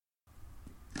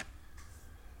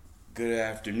Good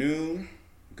afternoon,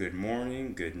 good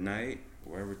morning, good night,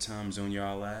 wherever time zone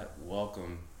y'all at.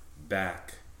 Welcome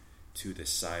back to the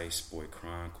Sice Boy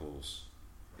Chronicles.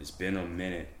 It's been a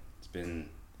minute. It's been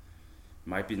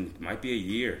might be a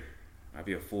year, might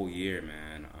be a full year,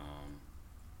 man.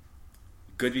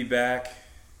 Good to be back.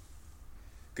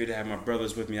 Good to have my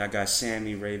brothers with me. I got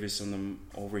Sammy Ravis on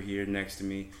over here next to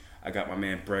me. I got my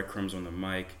man Breadcrumbs on the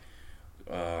mic.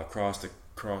 Across the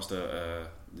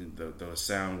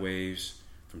sound waves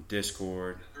from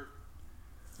Discord.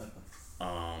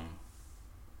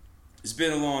 It's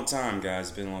been a long time, guys.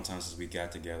 It's been a long time since we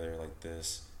got together like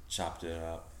this, chopped it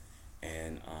up,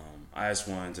 and I just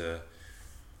wanted to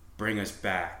bring us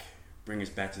back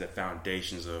to the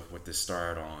foundations of what this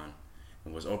started on.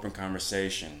 It was open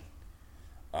conversation.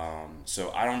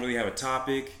 So I don't really have a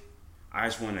topic. I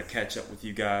just want to catch up with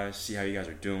you guys, see how you guys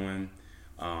are doing.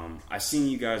 I've seen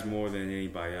you guys more than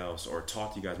anybody else, or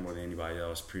talked to you guys more than anybody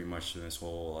else, pretty much in this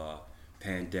whole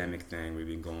pandemic thing we've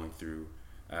been going through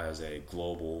as a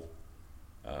global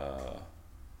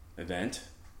event.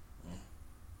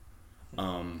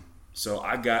 So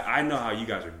I know how you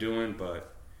guys are doing,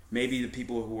 but maybe the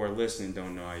people who are listening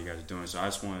don't know how you guys are doing. So I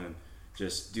just want to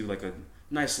just do like a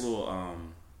nice little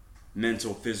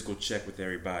mental, physical check with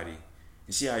everybody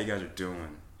and see how you guys are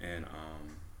doing. And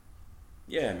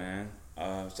yeah, man.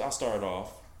 So I'll start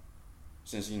off,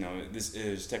 since this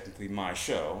is technically my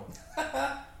show.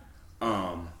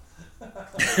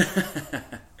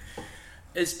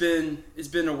 It's been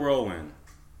a whirlwind.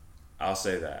 I'll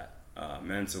say that.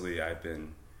 Mentally, I've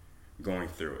been going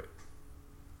through it.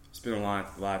 It's been a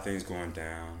lot of things going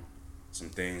down. Some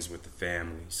things with the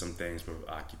family, some things with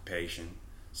occupation,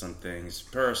 some things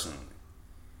personally.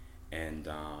 And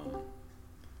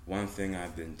one thing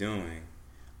I've been doing.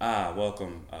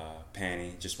 Welcome,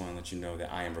 Panny. Just want to let you know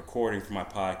that I am recording for my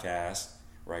podcast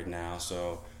right now,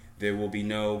 so there will be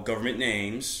no government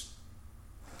names.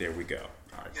 There we go.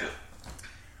 All right, cool.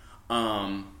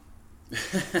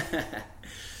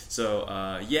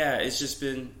 So yeah, it's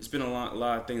been a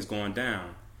lot of things going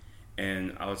down,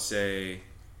 and I would say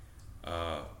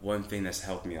one thing that's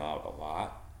helped me out a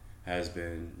lot has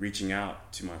been reaching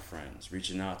out to my friends,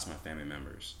 reaching out to my family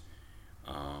members.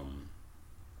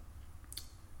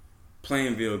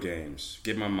 Playing video games,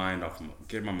 get my mind off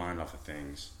of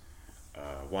things.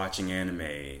 Watching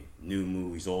anime, new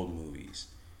movies, old movies.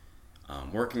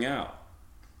 Working out,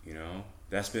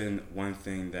 that's been one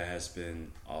thing that has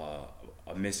been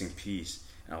a missing piece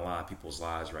in a lot of people's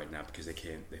lives right now because they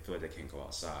feel like they can't go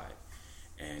outside.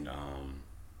 And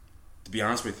to be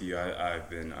honest with you, I've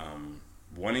been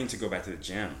wanting to go back to the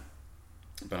gym,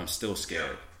 but I'm still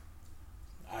scared.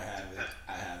 I haven't.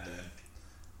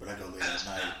 But I go late at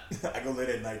night. I go late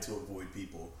at night to avoid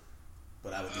people.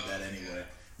 But I would do that anyway.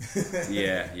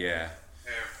 Yeah.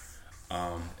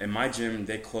 In my gym,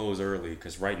 they close early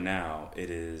because right now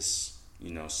it is,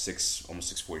 almost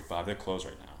 6:45. They're closed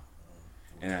right now.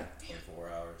 And 24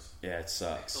 hours. Yeah, it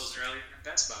sucks. They closed early for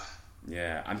Best Buy.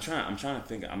 Yeah, I'm trying to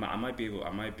think. I might be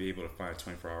able to find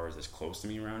 24 hours that's close to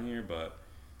me around here, but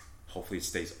hopefully it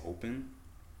stays open.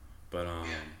 But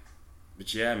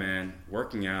But yeah, man,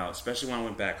 working out, especially when I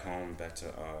went back home, back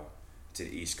to the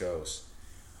East Coast,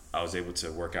 I was able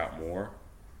to work out more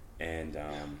and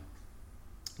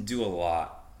do a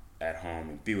lot at home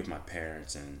and be with my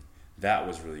parents, and that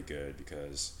was really good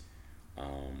because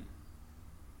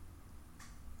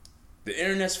the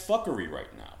internet's fuckery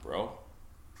right now, bro.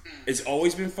 It's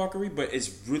always been fuckery, but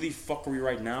it's really fuckery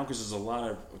right now because there's a lot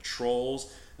of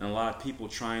trolls and a lot of people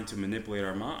trying to manipulate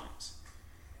our minds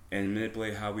and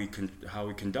manipulate how we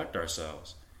conduct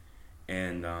ourselves.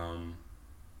 And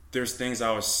there's things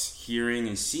I was hearing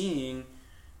and seeing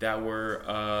that were,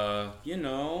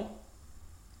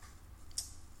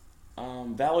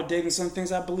 validating some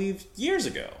things I believed years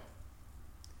ago.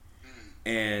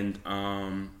 And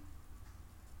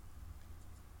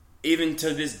even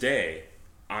to this day,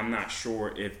 I'm not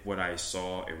sure if what I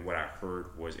saw and what I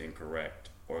heard was incorrect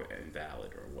or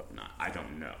invalid or whatnot. I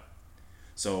don't know.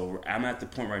 So I'm at the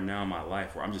point right now in my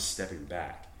life where I'm just stepping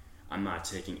back. I'm not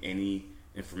taking any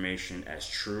information as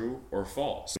true or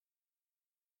false.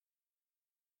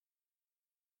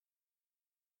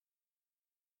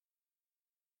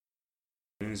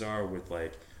 Things are with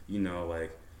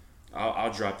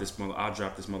I'll drop this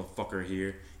motherfucker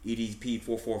here. EDP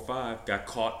 445 got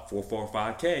caught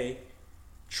 445K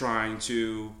trying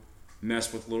to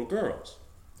mess with little girls.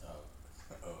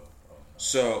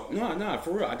 So no,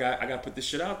 for real. I got to put this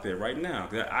shit out there right now.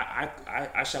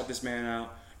 I shout this man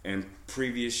out, and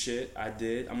previous shit I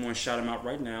did. I'm gonna shout him out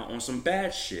right now on some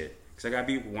bad shit because I gotta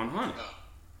be 100.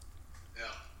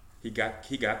 Yeah.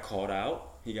 He got called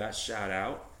out he got shot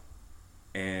out,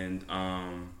 and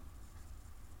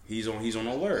he's on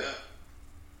alert. Yeah.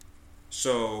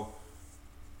 So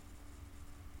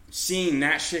seeing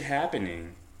that shit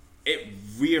happening, it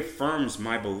reaffirms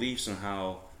my beliefs on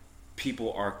how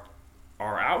people are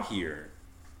out here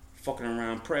fucking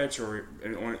around predatory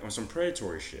on some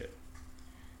predatory shit.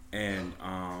 And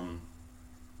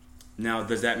now,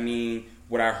 does that mean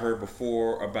what I heard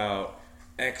before about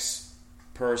X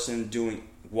person doing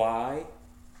Y?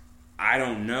 I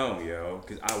don't know, yo,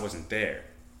 because I wasn't there.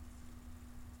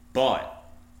 But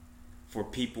for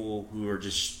people who are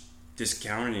just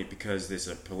discounting it because there's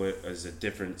a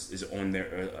difference is on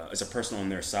their as a person on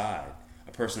their side,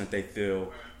 a person that they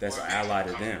feel that's an ally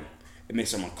to them, it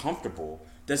makes them uncomfortable.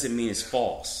 Doesn't mean it's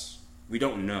false. We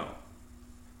don't know.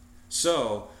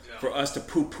 So for us to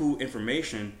poo-poo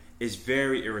information is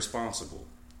very irresponsible,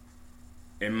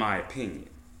 in my opinion.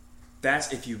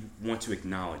 That's if you want to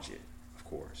acknowledge it, of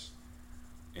course.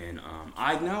 And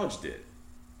I acknowledged it.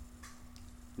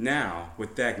 Now,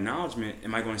 with that acknowledgement,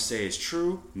 am I going to say it's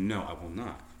true? No, I will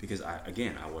not. Because, I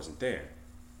wasn't there.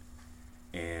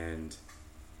 And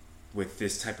with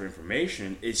this type of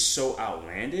information, it's so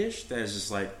outlandish that it's just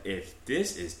like, if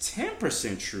this is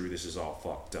 10% true, this is all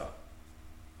fucked up.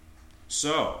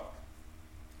 So,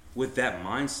 with that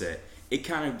mindset, it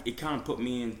kind of put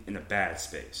me in a bad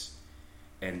space.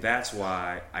 And that's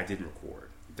why I didn't record.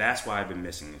 That's why I've been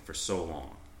missing it for so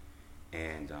long.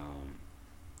 And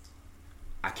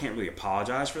I can't really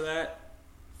apologize for that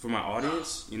for my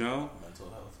audience, you know. Mental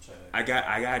health check. I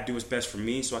got to do what's best for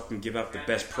me so I can give out the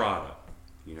best product,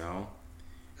 you know.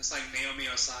 It's like Naomi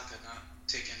Osaka not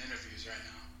taking interviews right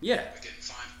now. Yeah. They're getting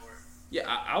fined for it. Yeah,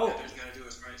 I'll There's got to do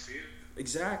what's right for you.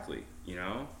 Exactly, you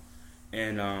know.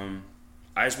 And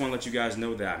I just want to let you guys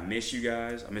know that I miss you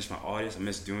guys. I miss my audience. I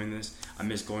miss doing this. I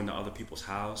miss going to other people's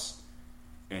house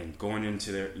and going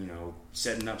into their, you know,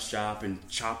 setting up shop and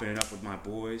chopping it up with my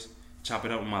boys,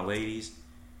 chopping it up with my ladies,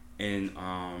 and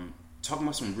talking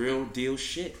about some real deal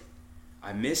shit.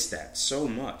 I miss that so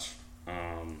much.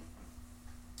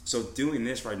 So doing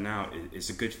this right now is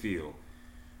a good feel.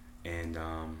 And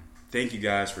thank you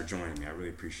guys for joining me. I really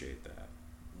appreciate that.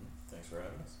 Thanks for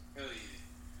having us. Hell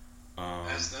yeah.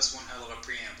 That's one hell of a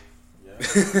preamble.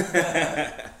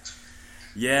 Yeah.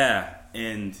 Yeah,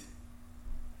 and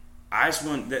I just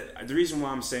want that. The reason why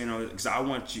I'm saying all this because I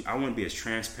want to be as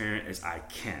transparent as I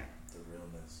can. The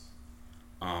realness.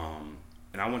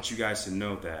 And I want you guys to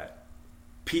know that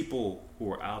people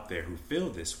who are out there who feel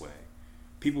this way,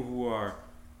 people who are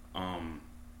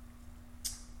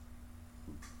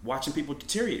watching people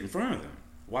deteriorate in front of them,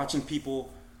 watching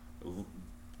people,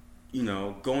 you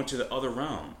know, go into the other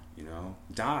realm, you know,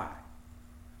 die.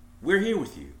 We're here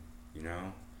with you, you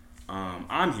know.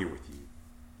 I'm here with you.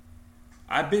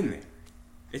 I've been there.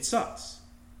 It sucks.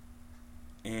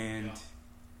 And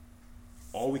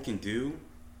all we can do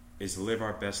is live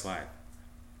our best life.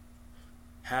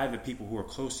 Have the people who are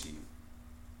close to you.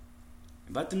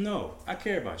 Let them know, I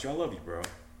care about you. I love you, bro.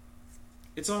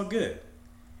 It's all good.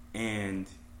 And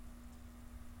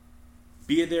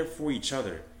be there for each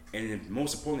other. And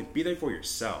most importantly, be there for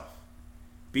yourself.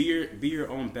 Be your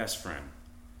own best friend.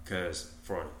 Because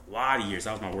for a lot of years,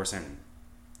 that was my worst enemy.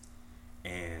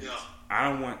 And I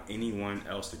don't want anyone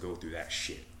else to go through that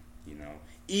shit. You know?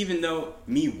 Even though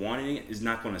me wanting it is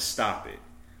not going to stop it.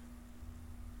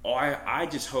 I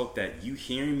just hope that you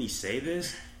hearing me say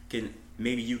this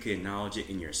maybe you can acknowledge it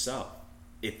in yourself,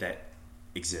 if that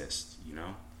exists, you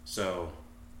know? So,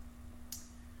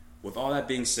 with all that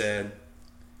being said,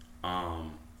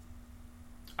 I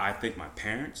thank my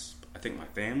parents, I thank my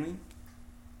family,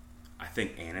 I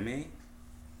thank anime,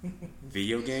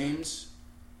 video games,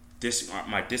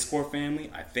 my Discord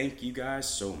family. I thank you guys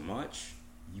so much.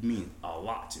 You mean a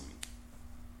lot to me.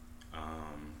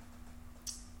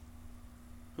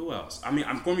 Who else? I mean,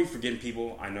 I'm going to be forgetting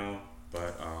people, I know,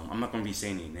 but I'm not going to be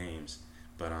saying any names.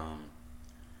 But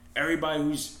everybody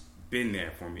who's been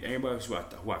there for me, everybody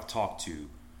who I've talked to,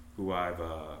 who I've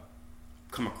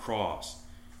come across,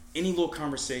 any little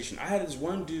conversation. I had this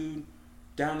one dude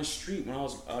down the street when I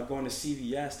was going to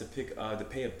CVS to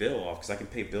pay a bill off, because I can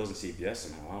pay bills in CVS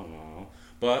somehow. I don't know,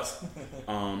 but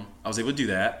I was able to do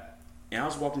that, and I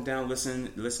was walking down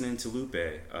listening to Lupe,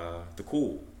 the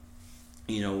Cool.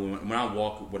 You know, when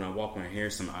I hear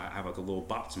some, I have like a little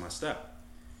bop to my step.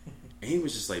 And he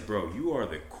was just like, bro, you are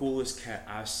the coolest cat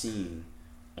I've seen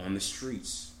on the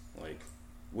streets. Like,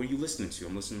 what are you listening to?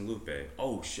 I'm listening to Lupe.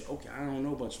 Oh, shit, okay, I don't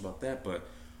know much about that, but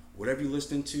whatever you're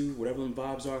listening to, whatever them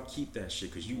vibes are, keep that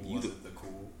shit, because Was it the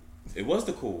Cool? It was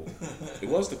the Cool. It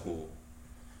was the Cool.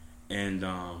 And,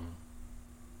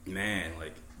 man,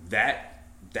 like,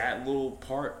 that little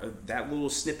part of that little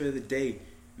snippet of the day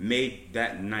made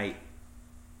that night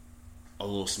a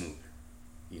little smoother,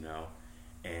 you know,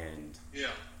 and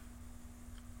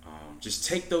just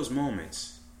take those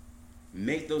moments,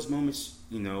 make those moments,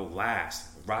 you know, last.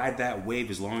 Ride that wave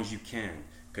as long as you can,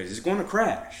 because it's going to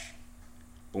crash.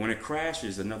 But when it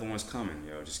crashes, another one's coming,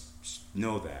 yo. Just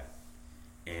know that.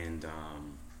 And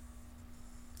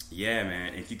yeah,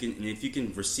 man. If you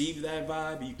can receive that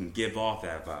vibe, you can give off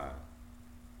that vibe.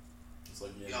 It's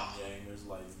like yin and yang. There's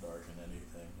light and dark in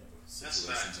anything. That's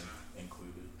facts, man.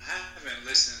 Included. I haven't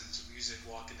listened to music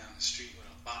walking down the street with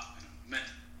a bop in a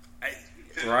minute.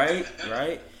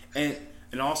 Right.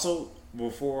 And also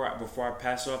before I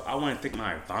pass off, I want to thank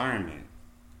my environment.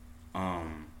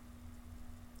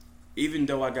 Even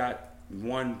though I got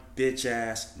one bitch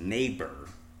ass neighbor,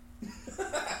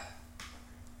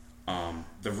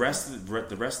 the rest of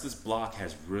this block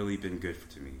has really been good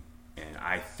to me, and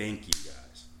I thank you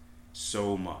guys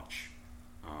so much.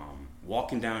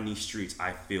 Walking down these streets,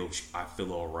 I feel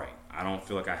all right. I don't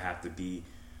feel like I have to be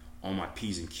on my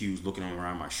P's and Q's looking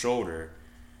around my shoulder.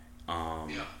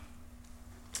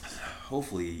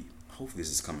 Hopefully this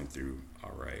is coming through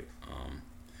all right.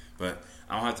 But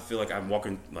I don't have to feel like I'm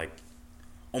walking like,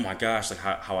 oh my gosh, like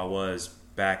how I was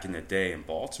back in the day in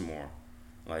Baltimore.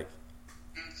 Like,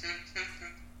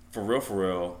 for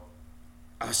real,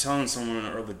 I was telling someone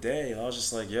the other day, I was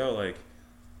just like, yo, like,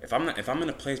 if I'm in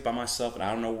a place by myself and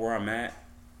I don't know where I'm at,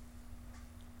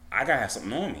 I gotta have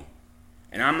something on me.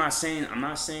 And I'm not saying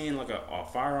like a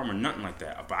firearm or nothing like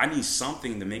that, but I need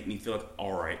something to make me feel like,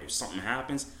 all right, if something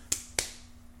happens,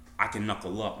 I can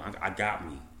knuckle up. I got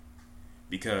me.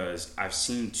 Because I've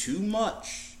seen too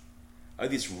much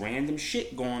of this random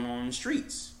shit going on in the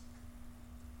streets.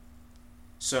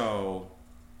 So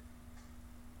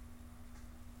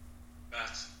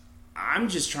I'm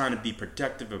just trying to be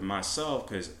protective of myself,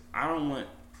 because I don't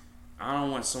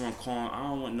want someone calling. I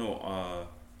don't want no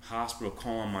hospital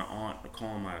calling my aunt or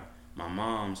calling my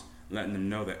mom's, letting them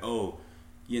know that, oh,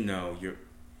 you know,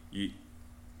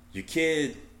 your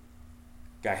kid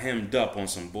got hemmed up on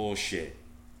some bullshit.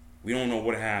 We don't know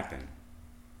what happened.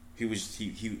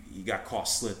 He got caught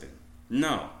slipping.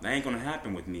 No, that ain't gonna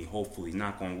happen with me. Hopefully,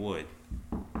 knock on wood,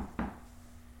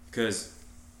 because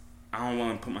I don't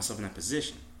want to put myself in that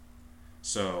position.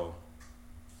 So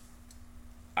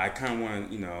I kind of want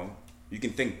to, you know, you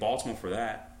can thank Baltimore for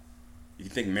that. You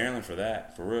can thank Maryland for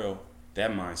that, for real. That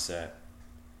mindset.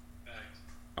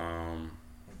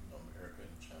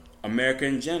 America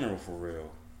in general, for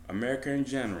real. America in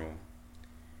general.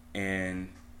 And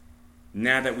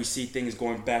now that we see things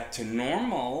going back to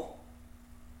normal,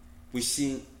 we're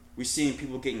seeing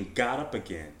people getting got up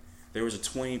again. There was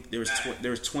 20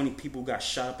 people who got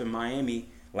shot up in Miami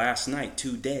last night,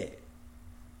 2 dead.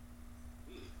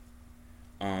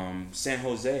 San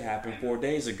Jose happened 4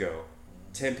 days ago.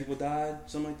 10 people died,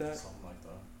 something like that.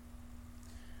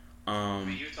 I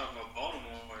mean, you're talking about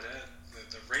Baltimore, where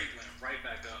the rate went right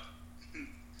back up.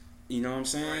 You know what I'm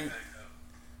saying? Right back up.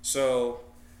 So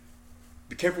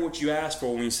be careful what you ask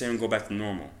for when you say go back to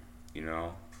normal. You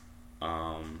know,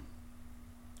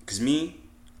 because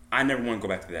I never want to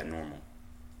go back to that normal.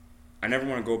 I never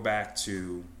want to go back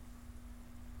to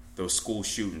those school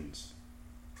shootings.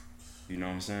 You know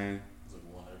what I'm saying? It's like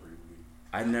one every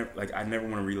week. I never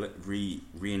want to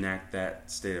reenact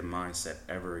that state of mindset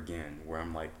ever again, where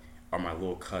I'm like, are my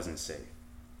little cousins safe?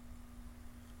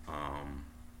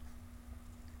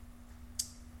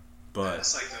 But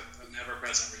it's like the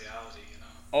never-present reality, you know.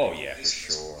 Oh yeah,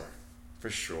 for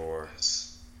sure.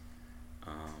 Yes.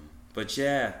 But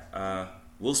yeah,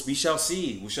 we shall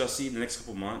see. We shall see in the next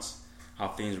couple months how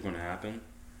things are going to happen.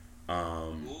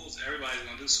 Everybody's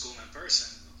going to do school in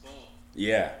person in the fall.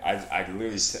 Yeah, I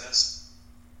literally just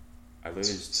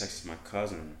texted my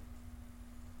cousin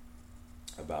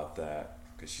about that,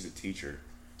 because she's a teacher,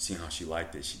 seeing how she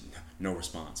liked it. No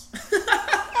response.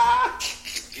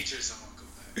 Teachers don't want to go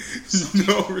back.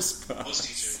 No response. Most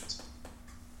teachers.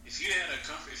 If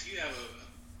you have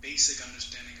a basic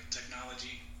understanding of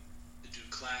technology to do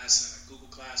class in a Google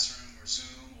Classroom or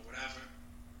Zoom or whatever,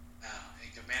 and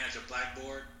you can manage a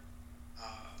blackboard,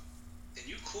 then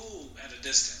you cool at a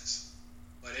distance.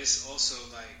 But it's also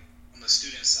like on the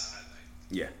student side,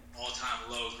 like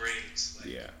all-time low grades.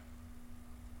 Like, yeah.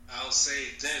 I'll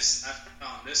say this. I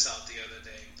found this out the other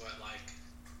day, but like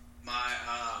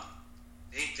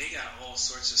they got all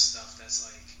sorts of stuff that's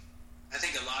like, I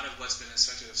think a lot of what's been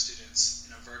expected of students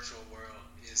in a virtual world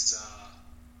is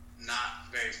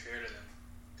not very fair to them.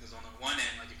 Because on the one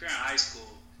end, like if you're in high school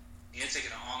and you're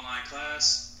taking an online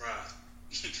class, bruh,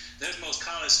 most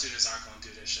college students aren't going to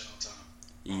do this shit on time.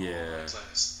 Yeah.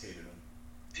 Class. Hated them.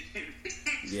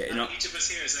 Yeah, each of us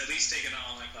here has at least taken an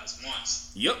online class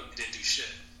once. Yep. And didn't do shit.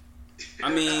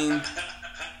 I mean,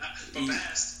 but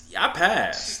passed. I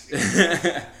passed.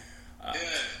 Yeah.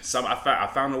 So I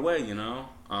found a way,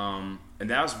 and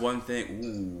that was one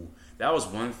thing. That was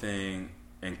one thing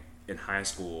in high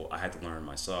school I had to learn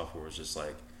myself, where it was just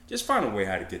like, just find a way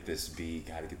how to get this B,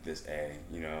 how to get this A,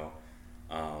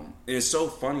 And it's so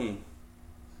funny.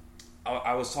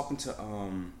 I was talking to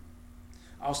one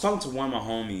of my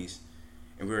homies,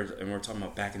 and we were talking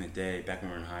about back in the day, back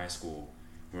when we were in high school,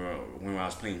 when I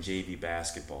was playing JV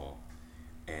basketball,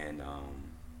 and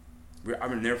I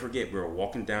will never forget. We were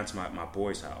walking down to my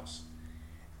boy's house,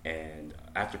 and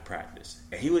after practice,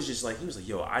 and he was like,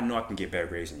 "Yo, I know I can get better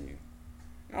grades than you."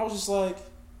 And I was just like,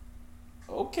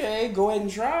 "Okay, go ahead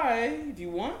and try if you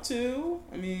want to.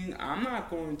 I mean, I'm not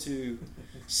going to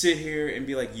sit here and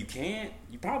be like, you can't.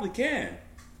 You probably can,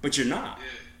 but you're not."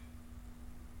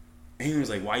 And he was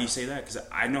like, "Why you say that?" Because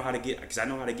I know how to get a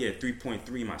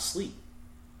 3.3 in my sleep.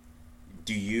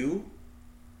 Do you?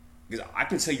 Because I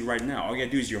can tell you right now, all you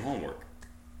gotta do is your homework.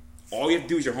 All you have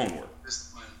to do is your homework.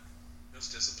 Discipline.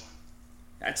 Just discipline.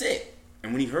 That's it.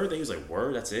 And when he heard that, he was like,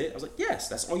 "Word, that's it?" I was like, "Yes,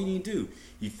 that's all you need to do.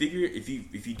 You figure if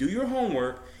you do your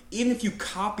homework, even if you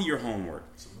copy your homework,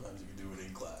 sometimes you can do it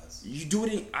in class. You do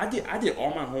it in. I did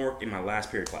all my homework in my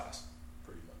last period class.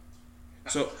 Pretty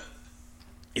much. So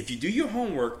if you do your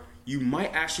homework, you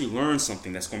might actually learn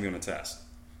something that's going to be on the test.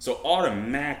 So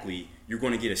automatically, you're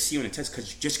going to get a C on the test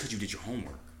just because you did your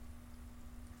homework.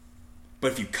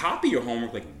 But if you copy your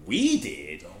homework like we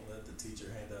did, don't let the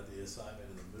teacher hand out the assignment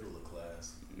in the middle of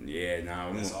class. Yeah,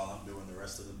 no. That's all I'm doing the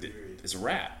rest of the period. It's a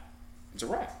wrap. It's a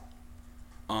wrap.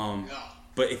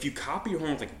 But if you copy your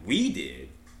homework like we did,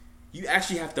 you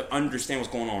actually have to understand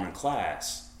what's going on in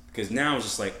class. Because now it's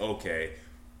just like, okay,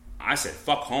 I said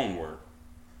fuck homework.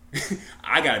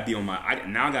 I gotta be on my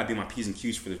P's and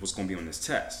Q's for what's gonna be on this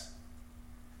test.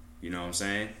 You know what I'm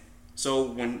saying? So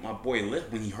when my boy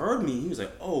when he heard me, he was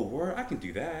like, "Oh, word, I can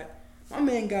do that." My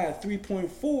man got a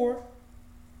 3.4,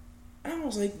 and I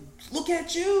was like, "Look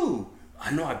at you!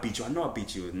 I know I beat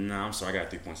you." Nah, I'm sorry, I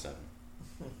got a 3.7.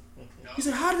 He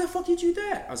said, "How the fuck did you do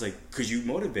that?" I was like, "Cause you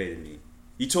motivated me.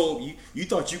 You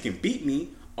thought you can beat me.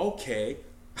 Okay,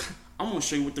 I'm gonna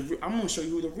show you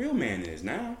who the real man is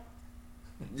now.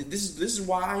 This is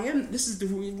why I am. This is the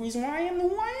reason why I am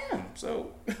who I am.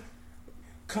 So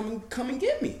come and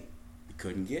get me." He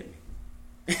couldn't get me,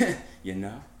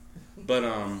 But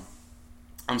I'm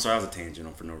sorry, I was a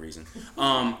tangent for no reason.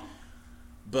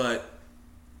 But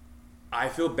I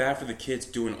feel bad for the kids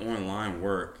doing online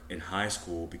work in high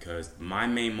school because my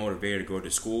main motivator to go to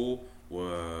school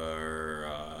were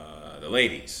the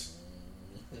ladies.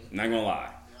 Not gonna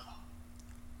lie.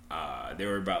 There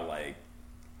were about like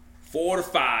 4 to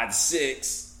 5 to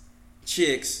 6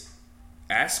 chicks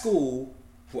at school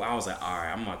who I was like, all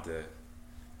right,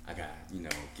 I got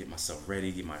get myself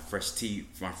ready, get my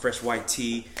fresh white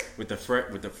tea with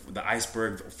the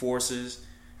iceberg forces.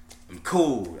 I'm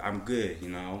cool. I'm good. You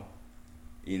know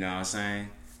what I'm saying?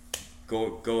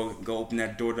 Go open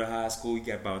that door to high school. You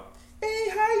got about, "Hey,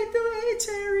 how you doing? Hey,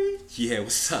 Terry." "Yeah,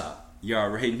 what's up?" You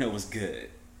already know what's good.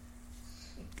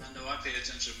 I know I paid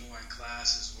attention more in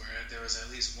classes where there was at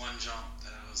least one jump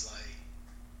that I was like,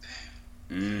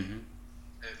 "Damn." Mm-hmm.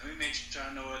 Hey, let me make sure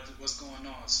I know what's going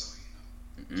on, so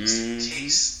just in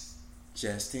case.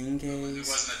 Just in case. It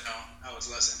wasn't a jump. I was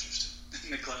less interested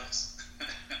in the class.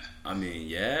 I mean,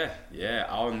 yeah.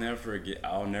 I'll never forget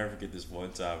this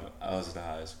one time I was in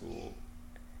high school,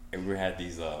 and we had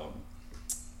these little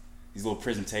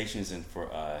presentations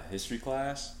for history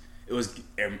class. It was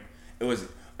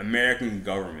American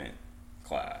government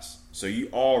class, so you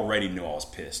already know I was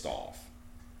pissed off.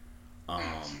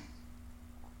 Government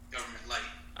light.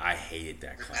 I hated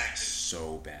that class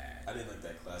so bad. I didn't like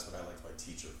that class, but I liked my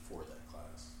teacher for that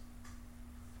class.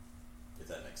 If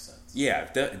that makes sense. Yeah,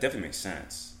 it definitely makes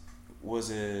sense. Was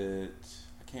it?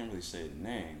 I can't really say the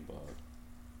name, but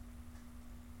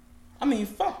I mean,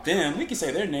 fuck them. We can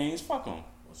say their names. Fuck them.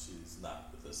 Well, she's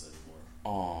not with us anymore.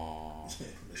 Oh,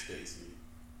 Miss Casey.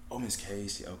 Oh, Miss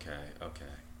Casey. Okay.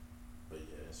 But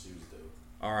yeah, she was dope.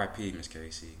 R.I.P. Miss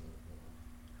Casey.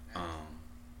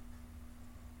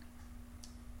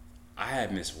 I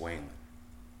had Miss Wayland.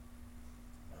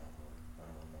 I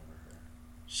don't remember her.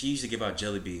 She used to give out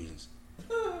jelly beans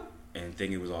and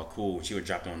think it was all cool. And she would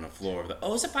drop them on the floor. Like,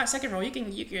 "Oh, it's a 5-second roll. You can."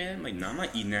 I'm like, "No, I'm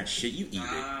not eating that shit. You eat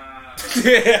it."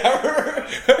 Yeah,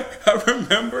 I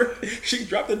remember. She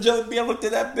dropped the jelly bean. I looked at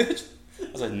that bitch.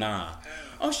 I was like, "Nah."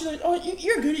 Oh, she's like, "Oh,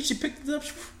 you're good." She picked it up.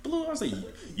 She blew it. I was like,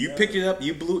 "You picked it up.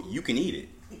 You blew it. You can eat it."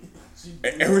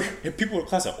 And people in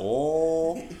class like,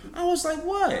 "Oh." I was like,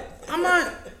 what? I'm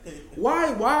not.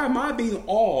 Why am I being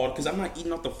awed? Because I'm not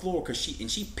eating off the floor. Because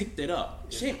she picked it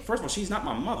up. First of all, she's not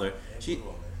my mother.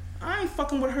 I ain't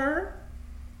fucking with her.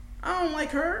 I don't like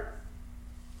her.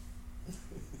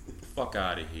 Fuck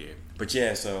out of here. But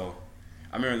yeah, so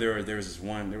I remember there was this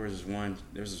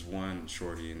one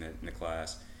shorty in the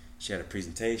class. She had a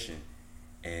presentation,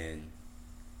 and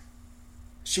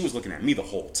she was looking at me the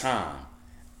whole time.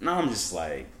 And I'm just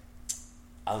like,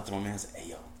 I looked at my man and said, hey,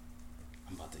 yo,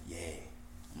 I'm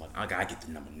like, I gotta get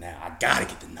the number now. I gotta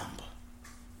get the number.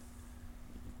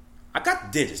 I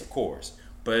got the digits, of course.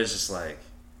 But it's just like,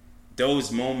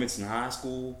 those moments in high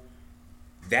school,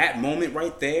 that moment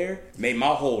right there made my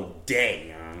whole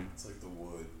day, man. It's like The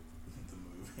Wood, the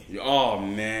movie. Oh,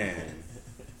 man.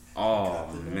 Oh,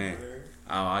 man.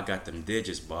 Oh, I got them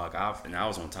digits, Buck. And I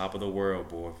was on top of the world,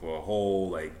 boy, for a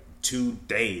whole, 2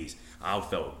 days. I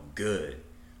felt good.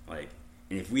 And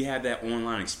if we had that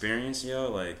online experience,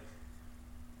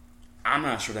 I'm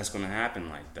not sure that's going to happen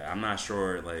like that. I'm not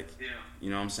sure, you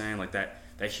know what I'm saying?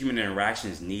 That human interaction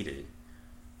is needed.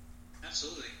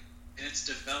 Absolutely. And it's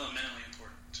developmentally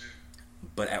important, too.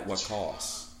 But at what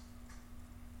cost?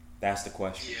 That's the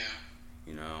question. Yeah.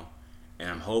 You know? And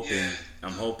I'm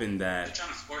hoping that... They're trying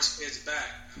to force kids back.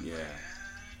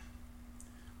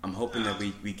 I'm hoping that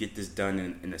we get this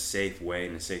done in a safe way,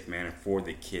 in a safe manner for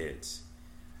the kids,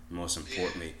 most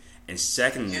importantly. Yeah. And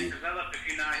secondly... You can't develop if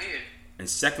you're not here. And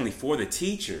secondly, for the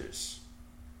teachers.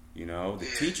 You know? The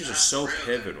teachers are so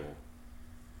pivotal.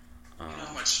 You know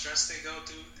how much stress they go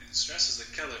through? And stress is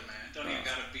a killer, man. It don't even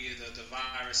gotta be the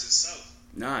virus itself.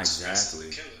 Nah, exactly. Stress is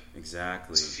a killer.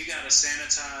 Exactly. So if you gotta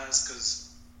sanitize, because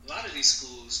a lot of these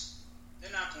schools, they're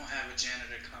not gonna have a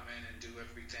janitor come in and do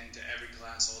everything to every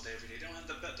class all day, every day. They don't have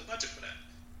the budget for that.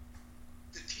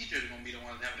 The teachers are gonna be the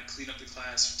ones having to clean up the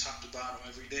class from top to bottom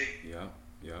every day. Yeah.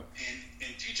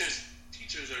 And teachers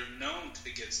are known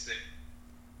to get sick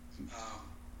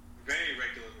very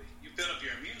regularly. You build up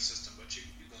your immune system, but you're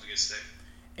gonna get sick.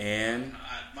 And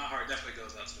my heart definitely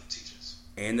goes out to the teachers.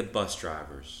 And the bus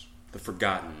drivers, the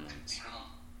forgotten ones.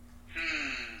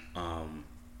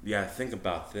 Yeah, think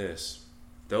about this.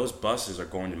 Those buses are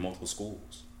going to multiple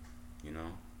schools, you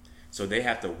know, so they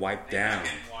have to wipe down.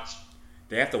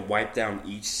 They have to wipe down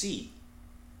each seat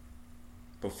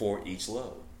before each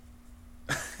load.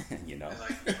 You know,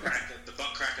 like the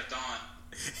butt crack of dawn.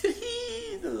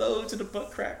 The loads of the butt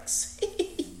cracks.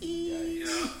 You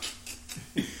know,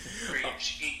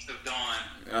 sheets of dawn.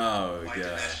 Oh, wiping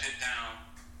God. that shit down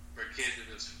for kids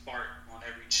to just fart on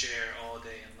every chair all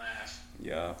day and laugh.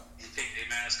 Yeah. And take their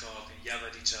mask off and yell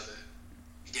at each other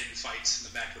and get in fights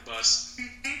in the back of the bus.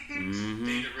 Mm-hmm.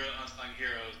 They the real unsung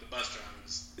heroes, the bus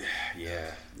drivers.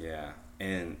 Yeah.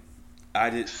 And I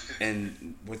did,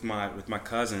 and with my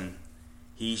cousin,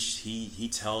 he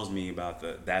tells me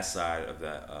about that side of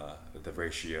the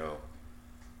ratio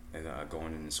and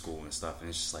going into school and stuff, and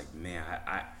it's just like, man,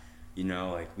 I you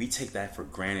know, we take that for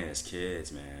granted as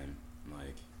kids, man.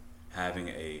 Like having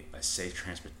a safe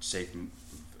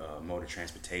mode of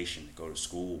transportation to go to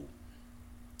school,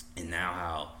 and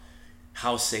now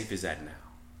how safe is that now?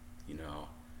 You know,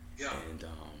 yeah.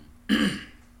 And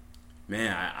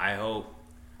man,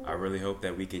 I really hope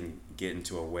that we can get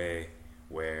into a way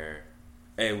where,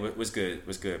 hey, what's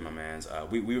good, my mans?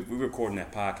 We're recording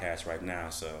that podcast right now,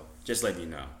 so just letting you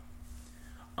know.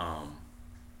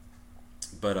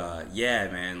 But yeah,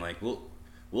 man,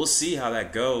 we'll see how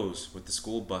that goes with the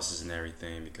school buses and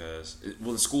everything, because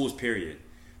the schools, period,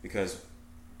 because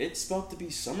it's supposed to be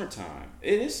summertime.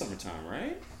 It is summertime,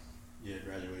 right? Yeah,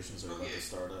 graduations are about to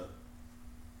start up.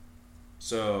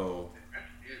 So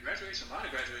A lot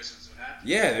of graduations would happen.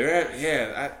 yeah,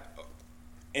 they're at,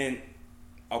 and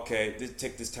okay,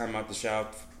 take this time out to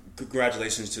shout.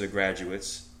 Congratulations to the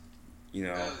graduates. You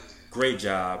know, great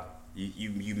job.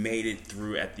 You made it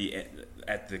through at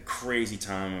the crazy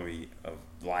time of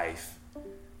life.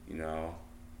 You know,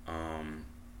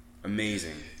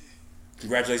 amazing.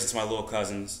 Congratulations to my little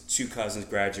cousins. 2 cousins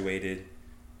graduated.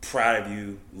 Proud of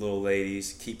you, little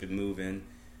ladies. Keep it moving.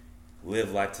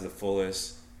 Live life to the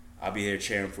fullest. I'll be here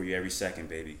cheering for you every second,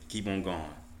 baby. Keep on going.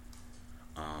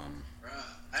 I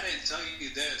didn't tell you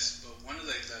this, but one of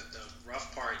the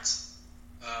rough parts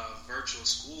of virtual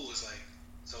school is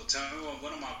so tell me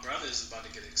one of my brothers is about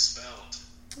to get expelled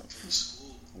from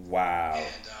school. Wow.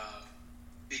 And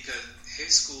because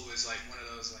his school is one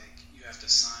of those you have to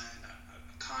sign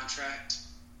a contract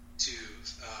to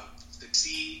the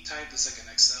C type. It's like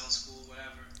an Excel school,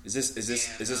 whatever. Is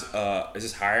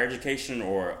this higher education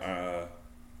or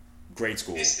grade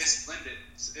school? It's blended.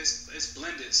 It's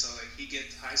blended, so like he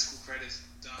gets high school credits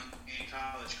done and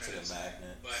college credits. It's like a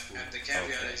magnet. But School. the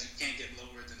caveat is you can't get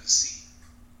lower than a C.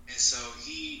 And so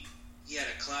he had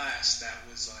a class that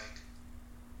was like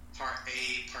part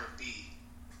A, part B,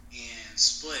 and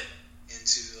split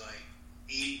into like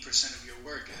 80% of your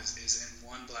work is in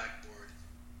one blackboard,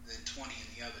 then 20 in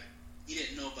the other. He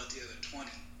didn't know about the other 20,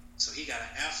 so he got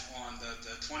an F on the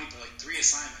 20, but like 3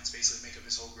 assignments basically make up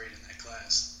his whole grade in that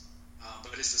class.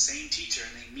 But it's the same teacher,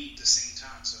 and they meet the same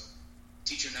time, so the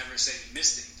teacher never said he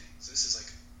missed anything. So this is like,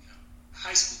 a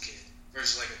high school kid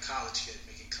versus like a college kid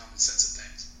making common sense of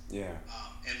things. Yeah.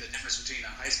 And the difference between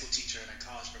a high school teacher and a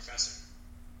college professor.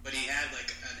 But he had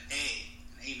like an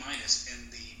A minus in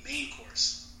the main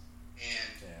course.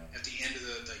 And at the end of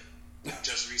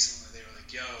just recently, they were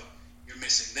like, yo, you're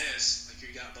missing this. Like,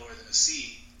 you got lower than a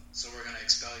C, so we're going to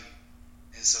expel you.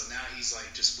 And so now he's like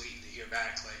just waiting to hear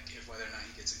back, like if whether or not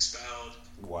he gets expelled.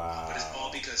 Wow. But it's all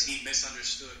because he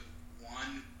misunderstood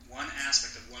one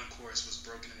aspect of one course was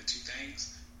broken into 2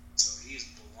 things. So he's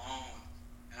blown.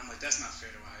 And I'm like, that's not fair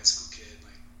to a high school kid.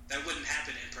 Like that wouldn't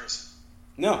happen in person.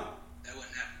 No. That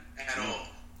wouldn't happen at all.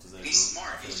 And he's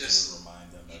smart. He's just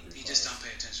remind them he just don't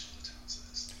pay attention all the time. So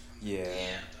that's, yeah.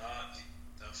 Damn, dog.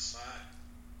 The fuck.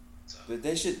 So, But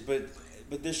they should.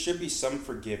 But there should be some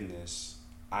forgiveness.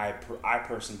 I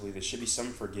personally believe there should be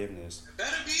some forgiveness. it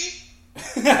better be.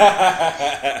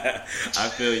 I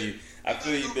feel you. I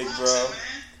feel you, big bro.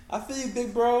 I feel you,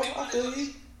 big bro. I feel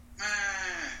you.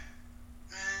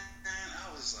 Man,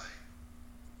 I was like,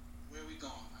 where we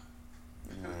going,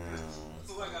 man?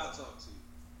 Who I gotta talk to?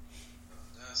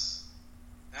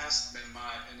 That's been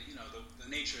my, and the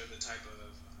nature of the type of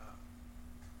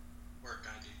work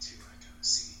I do too. I kind of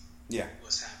see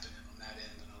what's happening on that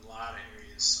end in a lot of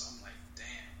areas. So I'm like, damn,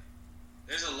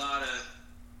 there's a lot of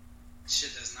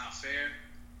shit that's not fair,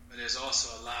 but there's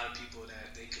also a lot of people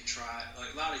that they could try,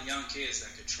 like a lot of young kids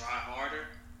that could try harder,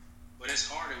 but it's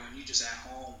harder when you just at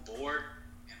home bored,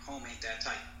 and home ain't that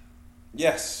tight.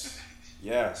 Yes.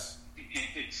 Yes.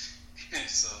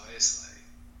 So it's like,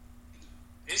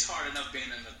 it's hard enough being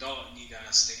an adult and you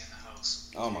gotta stay in the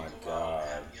house. Oh my God.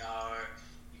 Happy hour,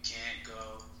 you can't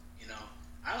go.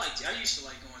 I used to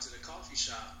like going to the coffee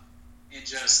shop and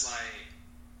just like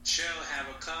chill, have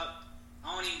a cup.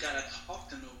 I don't even gotta talk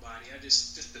to nobody. I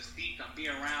just to be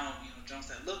around, jumps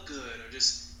that look good, or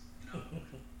just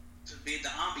just be the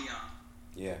ambiance.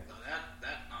 Yeah. So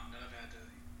that I'm never had to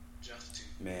adjust to.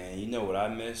 Man, you know what I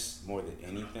miss more than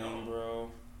anything,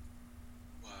 bro?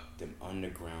 What? Them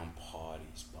underground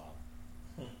parties,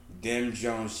 Bob. Them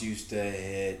Jones used to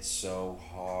hit so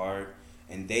hard,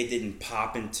 and they didn't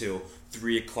pop until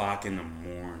 3 o'clock in the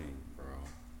morning, bro.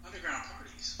 Underground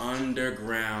parties.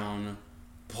 Underground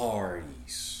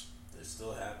parties. They're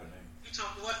still happening. You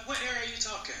talk what area are you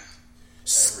talking?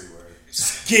 Everywhere.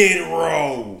 Skid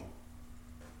Row.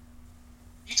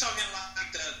 You talking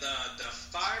like the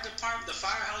fire department, the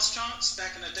firehouse chunks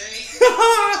back in the day? You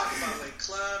talking about like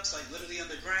clubs, like literally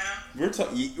underground?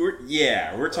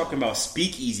 We're talking about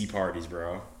speakeasy parties,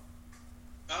 bro.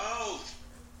 Oh,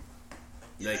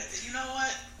 Like, you know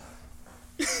what?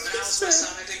 When I was with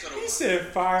son, I did go to he said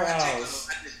firehouse.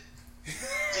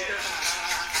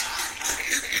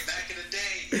 Back in the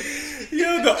day.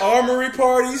 Yo, the armory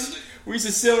parties. We used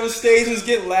to sit on stages,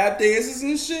 get lap dances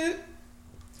and shit.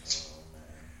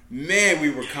 Man, we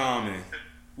were common.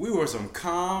 We were some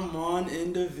common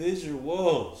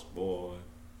individuals, boy.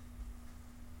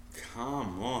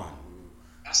 Come on.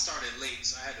 I started late,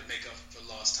 so I had to make up for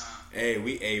lost time. Hey,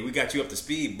 we got you up to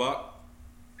speed, Buck.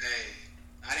 Hey,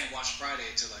 I didn't watch Friday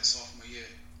until like sophomore year.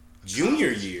 Junior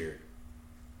year.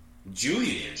 Junior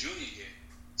year.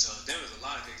 So there was a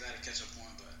lot of things I had to catch up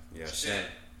on, but yeah, shit.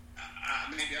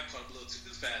 Maybe I caught up a little too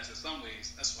fast in some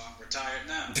ways. That's why I'm retired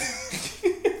now.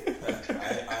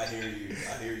 I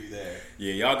hear you there.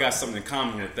 Yeah, y'all got something in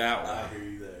common with that one. I hear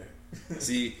you there.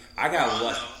 See, I got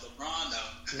lucky. LeBron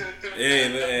though.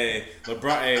 Hey,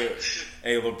 LeBron.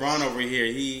 Hey, LeBron over here.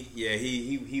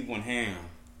 He went ham.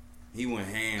 He went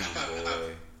ham,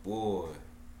 boy.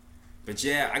 But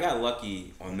yeah, I got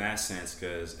lucky on that sense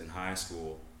because in high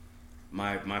school,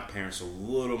 my parents were a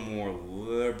little more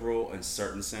liberal in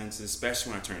certain senses,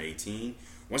 especially when I turned 18.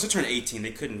 Once I turned 18,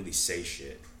 they couldn't really say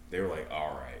shit. They were like,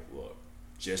 all right, look,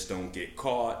 just don't get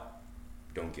caught,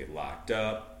 don't get locked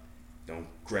up, don't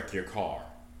wreck your car,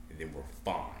 and then we're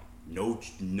fine.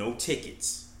 No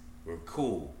tickets. We're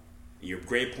cool. Your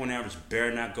grade point average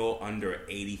better not go under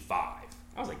 85.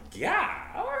 I was like, yeah,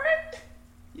 all right.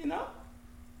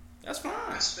 That's fine.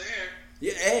 That's fair.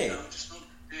 Yeah, hey.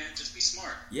 Just be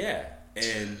smart. Yeah,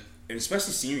 and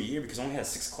especially senior year because I only had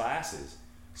 6 classes.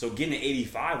 So getting an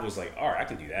 85 was like, all right, I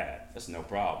can do that. That's no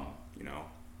problem, you know.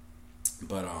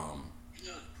 But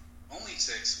only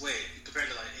 6. Wait, compared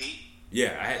to like 8.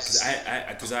 Yeah,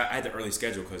 I had the early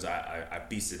schedule because I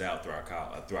beasted out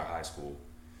throughout high school.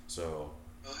 So.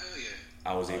 Oh hell yeah!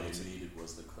 I was able to. Needed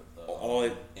was the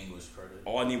English credit.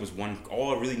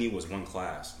 All I really needed was one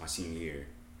class my senior year.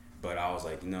 But I was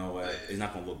like, you know what? It's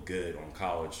not gonna look good on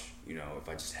college, you know, if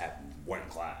I just have one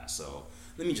class. So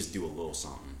let me just do a little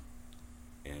something.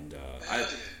 And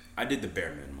I did the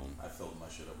bare minimum. I filled my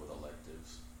shit up with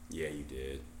electives. Yeah, you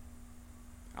did.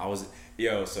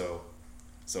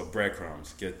 So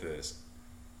breadcrumbs. Get this.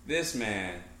 This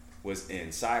man was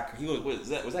in psych. He was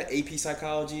that AP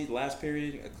psychology last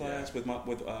period of class with my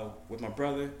brother. With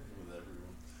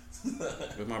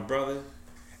everyone. With my brother,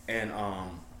 and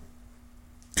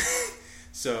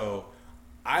so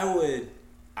after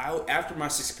my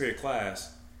 6th period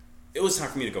class, it was time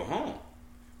for me to go home.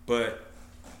 But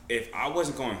if I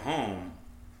wasn't going home,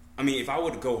 if I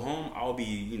would go home, I would be,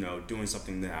 you know, doing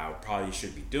something that I probably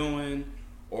should be doing,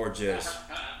 or just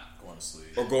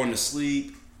going to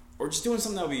sleep, or just doing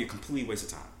something that would be a complete waste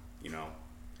of time, you know.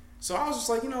 So I was just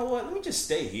like, you know what, let me just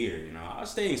stay here, you know. I'll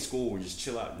stay in school and just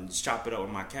chill out and just chop it up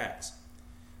with my cats.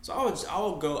 So I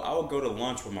would go to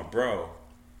lunch with my bro,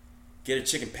 get a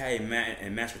chicken patty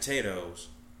and mashed potatoes,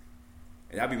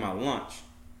 and that'd be my lunch.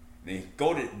 Then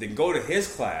go to his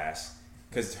class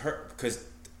because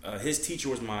his teacher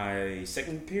was my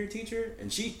 2nd period teacher,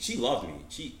 and she loved me.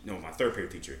 My 3rd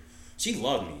period teacher, she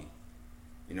loved me.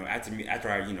 You know, after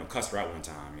I, you know, cussed her out one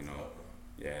time, you know.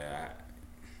 Yeah.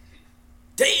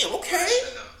 Damn. Okay.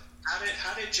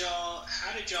 How did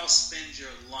y'all spend your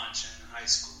lunch in high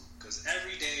school? Because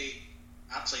every day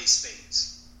I played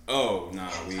spades. Oh no,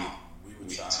 we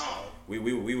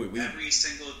would every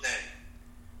single day.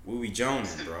 We be joning,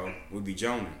 bro. We be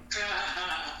joning.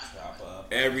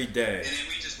 Every day. And then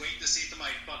we just wait to see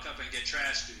somebody fuck up and get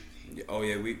trash duty. Oh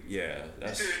yeah,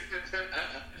 that's.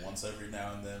 Once every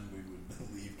now and then we would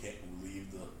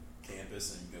leave the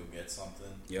campus and go get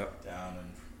something. Yep. Down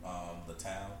in the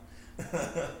town.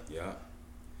 Yeah.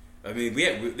 I mean,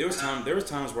 there was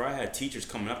times where I had teachers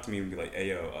coming up to me and be like, "Hey,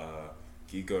 yo,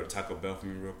 can you go to Taco Bell for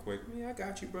me real quick?" Yeah, I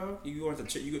got you, bro. You gonna have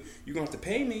to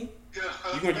pay me. You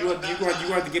gonna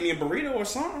have to give me a burrito or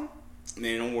something.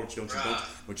 Man, don't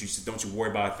you worry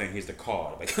about a thing. Here's the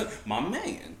card, like my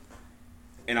man.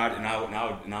 And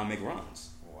I'll make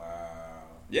runs. Wow.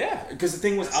 Yeah, because the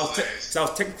thing was, I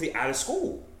was technically out of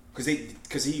school because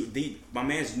my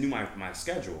man knew my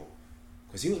schedule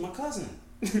because he was my cousin.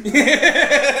 Okay.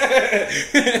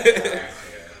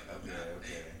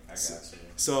 I got you.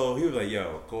 So he was like,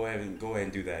 "Yo, go ahead and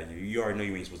do that. You already know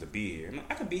you ain't supposed to be here." I'm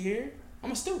like, "I could be here.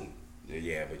 I'm a student."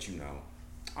 Yeah, but you know,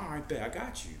 all right, bet I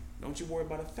got you. Don't you worry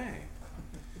about a thing.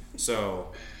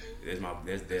 So that's my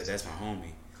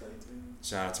homie.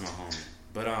 Shout out to my homie.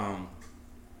 But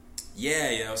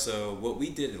so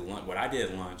what I did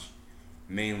at lunch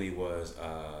mainly was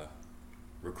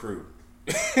recruit.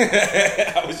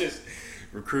 I was just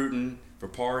recruiting for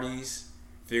parties,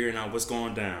 figuring out what's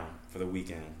going down for the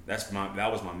weekend. That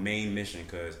was my main mission.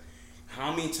 Because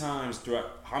how many times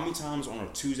on a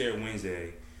Tuesday or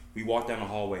Wednesday we walk down the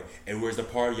hallway and where's the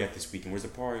party at this weekend? Where's the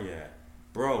party at?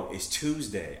 Bro, it's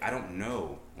Tuesday. I don't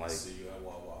know. Like, see you at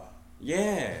Wawa.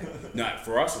 Yeah. No,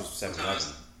 for us it was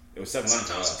 7-Eleven. It was 7-Eleven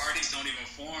for us. Sometimes parties don't even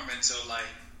form until like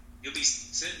you'll be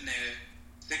sitting there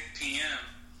 6 p.m.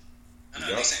 I know,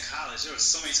 at least in college, there was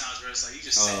so many times where it's like you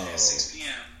just sitting there at 6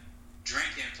 p.m.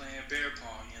 drinking, playing bear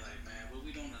pong. And you're like, man, what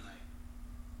we doing tonight?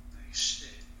 Like,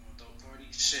 shit, you want to throw a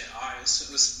party? Shit, all right,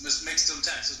 let's make some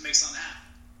text. Let's make something happen.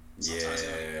 Sometimes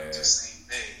you don't even know the same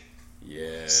day.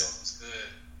 Yeah. Something's good.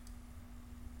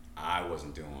 I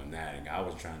wasn't doing that. I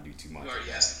was trying to do too much. You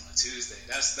already asking on a Tuesday.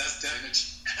 That's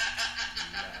damage.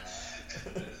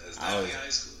 That's definitely high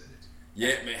school.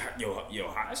 Yeah, man.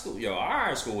 High school. Our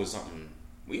high school was something.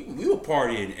 We were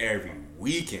partying every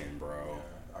weekend, bro.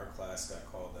 Yeah, our class got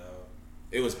called out.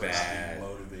 It was bad.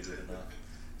 Motivated enough.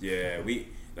 Yeah,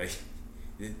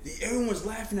 everyone was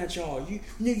laughing at y'all. You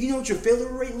know what your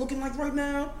failure rate looking like right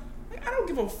now? Like, I don't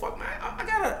give a fuck, man. I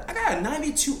got a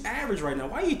 92 average right now.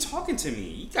 Why are you talking to me?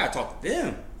 You gotta talk to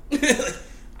them.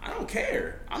 I don't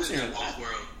care. I'm saying, in one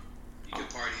world, you can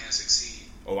party and succeed.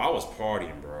 Oh, I was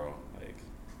partying, bro. Like,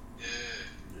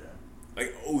 yeah.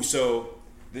 Like, so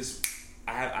this,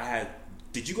 I had.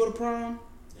 Did you go to prom?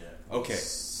 Yeah. Okay.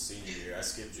 Senior year, I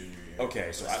skipped junior year.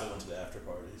 Okay, so I still went to the after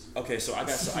parties. Okay, so I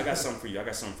got something for you. I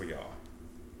got something for y'all.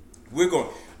 We're going.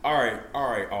 All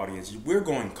right, audience. We're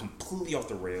going completely off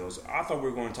the rails. I thought we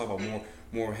were going to talk about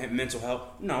more mental health.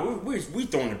 No, we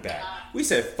throwing it back. We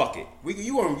said fuck it.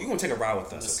 You going to take a ride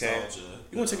with us, okay?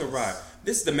 You going to take a ride.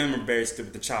 This is the memory berries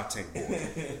with the Choppin boy.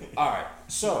 All right,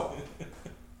 so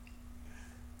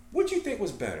what do you think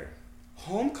was better,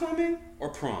 homecoming or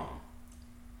prom?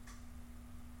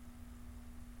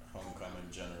 Homecoming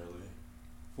generally.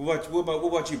 What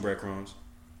about you, Breadcrumbs?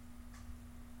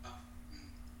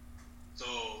 So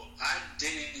I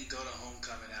didn't go to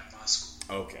homecoming at my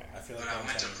school. Okay. I feel but like I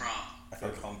went to prom. I feel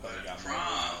like homecoming got more prom.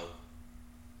 wild.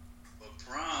 But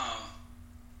prom,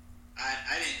 I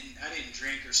didn't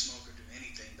drink or smoke or do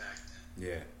anything back then.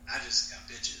 Yeah. I just got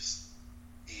bitches.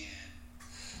 And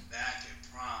back at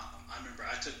prom, I remember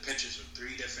I took pictures with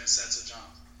 3 different sets of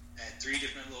jumps. I had 3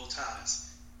 different little ties.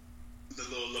 The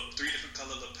 3 different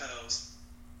color lapels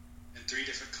and 3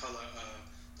 different color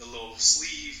the little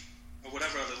sleeve or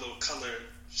whatever other little color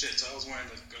shit. So I was wearing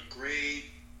a gray,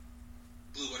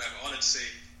 blue, whatever. All that to say,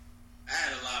 I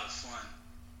had a lot of fun.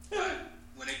 But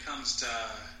when it comes to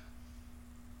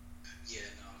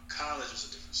college was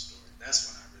a different story.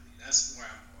 That's where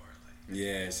I'm more like.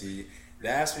 Yeah, see,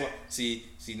 that's what. See,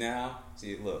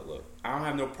 look. I don't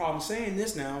have no problem saying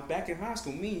this now. Back in high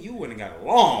school, me and you wouldn't got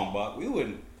along, but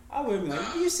I wouldn't be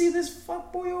like, you see this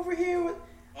fuck boy over here? Look at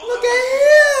him!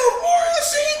 Oh,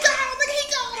 he got him!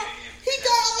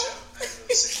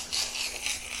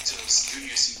 To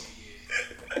junior, senior year,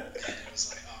 and it was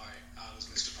like, all right, I was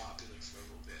Mr. Popular for a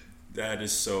little bit. That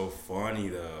is so funny,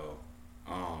 though.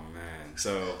 Oh man.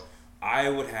 So I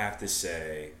would have to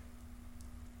say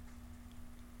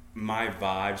my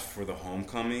vibes for the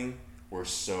homecoming were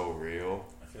so real.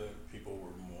 I feel like people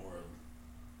were more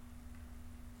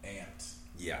amped.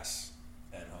 Yes.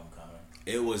 At homecoming.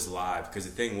 It was live because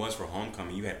the thing was for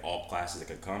homecoming, you had all classes that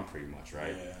could come pretty much,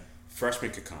 right? Yeah.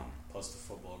 Freshmen could come. Plus the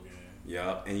football game.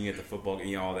 Yep, and you get the football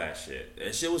game, all that shit.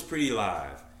 That shit was pretty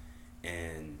live.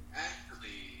 And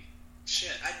actually,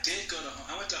 shit, I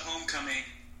went to homecoming.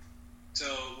 So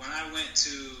when I went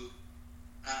to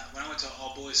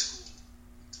all boys school,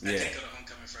 I did go to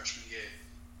homecoming freshman year,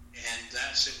 and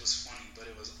that shit was funny, but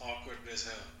it was awkward as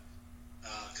hell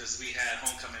because we had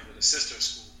homecoming with a sister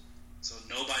school, so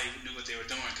nobody knew what they were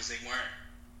doing because they weren't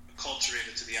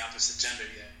acculturated to the opposite gender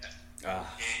yet, and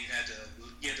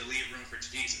you had to leave room for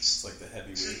Jesus. It's like the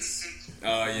heavyweights.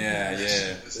 Oh yeah. That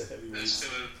shit was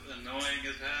annoying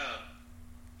as hell.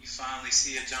 You finally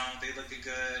see a John, they looking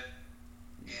good,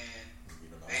 and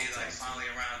they like finally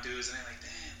around dudes, and they're like,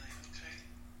 damn, like okay.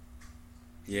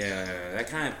 Yeah, that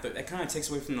kind of takes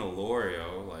away from the lore,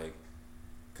 yo. Like,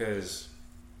 cause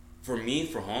for me,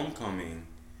 for homecoming,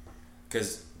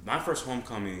 cause my first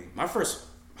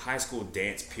high school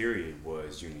dance period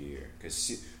was junior year.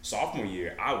 Cause sophomore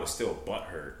year, I was still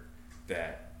butthurt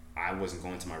that I wasn't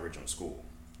going to my original school.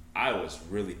 I was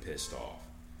really pissed off,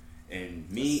 and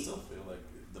I still feel like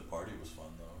the party was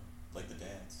fun though, like the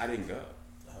dance. I didn't go.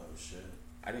 Oh shit.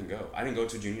 I didn't go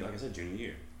to junior, like I said, junior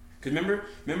year. Cause remember,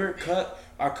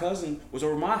 our cousin was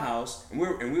over my house, and we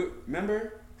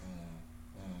remember,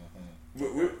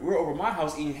 we're over my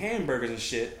house eating hamburgers and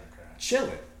shit,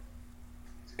 chilling,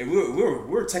 and we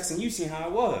were texting you, seeing how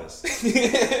it was.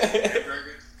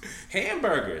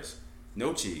 Hamburgers,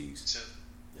 no cheese.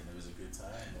 And it was a good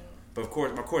time though. But of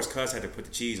course, cuz had to put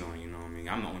the cheese on. You know what I mean?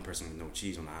 I'm the only person with no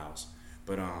cheese on the house.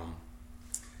 But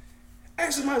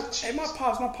actually, my pops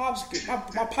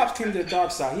came to the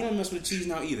dark side. He don't mess with the cheese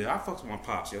now either. I fucks with my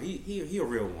pops, yo. He a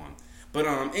real one. But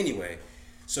anyway,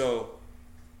 so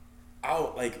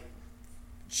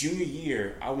junior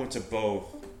year, I went to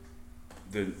both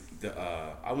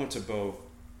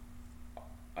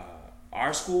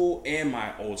our school and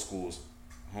my old school's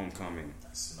homecoming.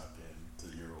 I snuck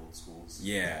into your old schools.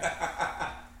 Yeah.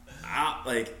 That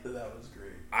was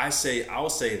great. I'll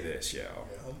say this, yo.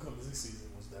 Yeah, homecoming season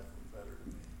was definitely better to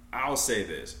me. I'll say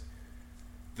this: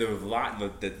 the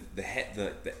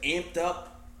amped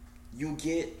up you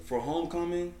get for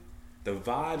homecoming, the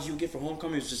vibes you get for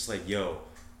homecoming is just like, yo,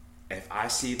 if I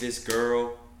see this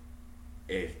girl,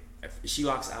 if she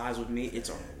locks eyes with me, it's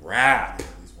a wrap. At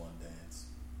least one dance.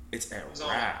 It's a It was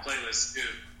wrap. on the playlist, dude.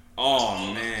 Oh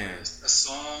man, a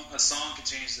song can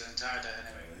change the entire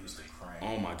dynamic.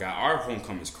 Oh my god, our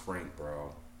homecoming is crank,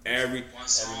 bro. Everybody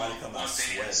come out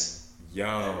sweating. Yo.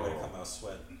 Everybody come out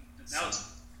sweating. That was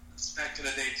back to the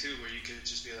day too, where you could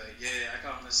just be like, "Yeah, I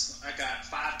got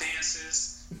 5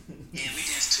 dances, and we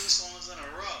danced 2 songs in a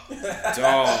row."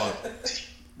 Dog.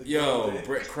 Yo,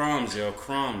 crumbs, yo.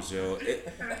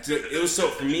 It was so,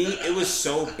 for me, it was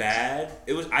so bad.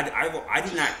 It was, I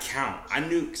did not count. I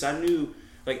knew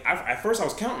Like, at first I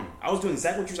was counting. I was doing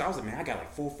exactly what you said. I was like, man, I got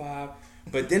like 4 or 5.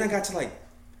 But then I got to like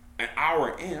an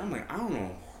hour in. I'm like, I don't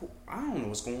know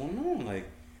what's going on. Like,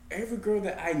 every girl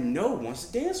that I know wants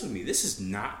to dance with me. This is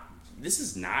not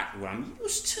what I'm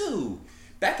used to.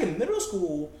 Back in middle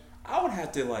school, I would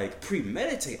have to like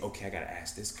premeditate. Okay, I gotta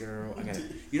ask this girl.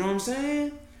 You know what I'm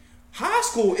saying? High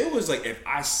school, it was like, if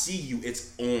I see you,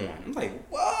 it's on. I'm like,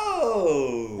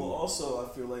 whoa. Well, also, I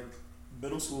feel like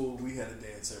middle school, we had a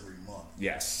dance every month.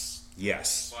 Yes.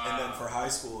 Wow. And then for high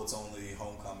school, it's only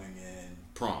homecoming and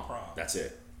prom. That's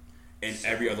it. And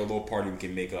every other little party we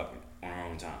can make up on our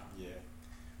own time. Yeah.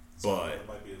 So but it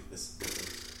might be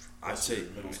I tell you,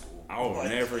 middle school. I will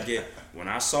never forget when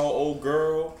I saw an old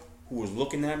girl who was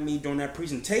looking at me during that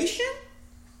presentation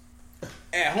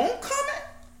at homecoming.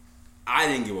 I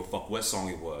didn't give a fuck what song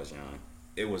it was, young.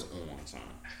 It was on, son.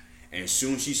 And as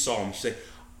soon as she saw me, she said,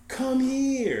 "Come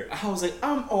here." I was like,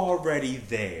 I'm already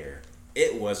there.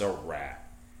 It was a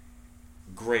wrap.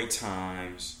 Great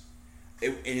times.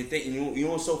 You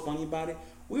know what's so funny about it?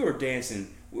 We were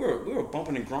dancing. We were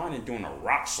bumping and grinding doing a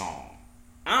rock song.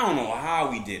 I don't know how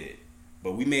we did it,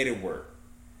 but we made it work.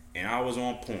 And I was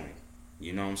on point.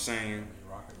 You know what I'm saying?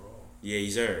 Rock and roll. Yeah,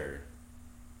 sir.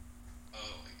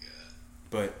 Oh my god.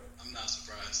 But I'm not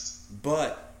surprised.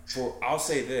 But I'll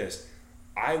say this.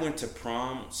 I went to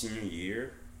prom senior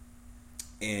year,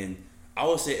 and I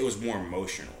would say it was more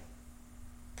emotional.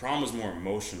 Prom was more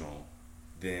emotional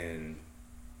than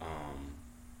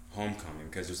homecoming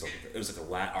because it was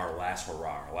like our last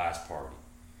hurrah, our last party,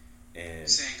 and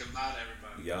saying goodbye to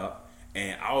everybody. Yup.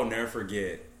 And I will never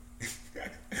forget.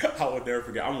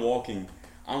 I'm walking.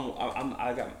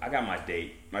 I got my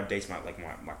date. My date's my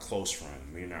close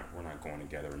friend. We're not going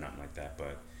together or nothing like that.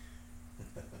 But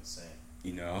same.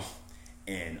 You know,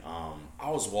 and I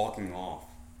was walking off,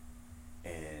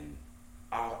 and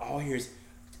all I hear is,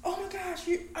 "Oh my gosh,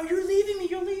 you're leaving me!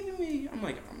 You're leaving me!" I'm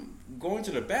like, I'm going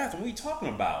to the bathroom. What are you talking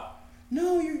about?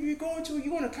 No, you're going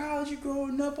to college. You're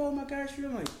growing up. Oh my gosh, you're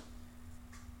like,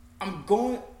 I'm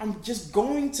just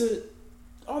going to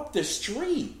up the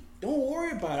street. Don't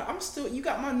worry about it. You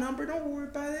got my number. Don't worry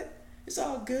about it. It's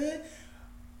all good.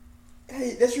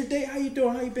 Hey, that's your date. How you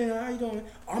doing? How you been? How you doing?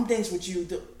 I'm dancing with you.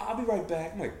 I'll be right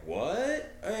back. I'm like,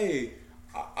 what? Hey,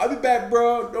 I'll be back,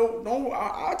 bro. Don't.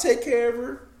 I'll take care of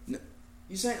her.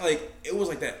 You saying like it was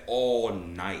like that all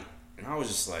night, and I was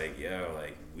just like, yo,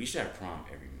 like we should have prom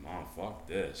every month. Fuck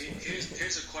this.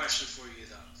 Here's a question for you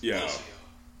though. Yeah.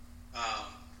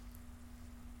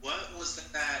 What was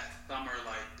that summer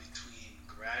like between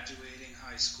graduating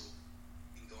high school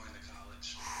and going to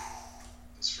college?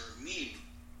 Because for me,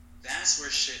 that's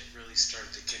where shit really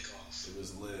started to kick off. It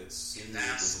was lit. Senior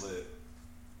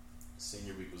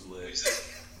week was lit.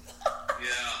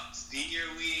 Yeah,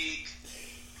 senior week.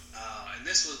 And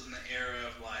this was in the era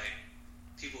of like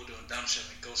people doing dumb shit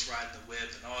like ghost riding the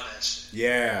whip and all that shit.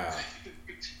 Yeah.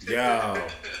 Yo.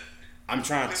 I'm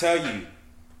trying to tell you,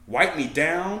 Wipe Me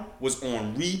Down was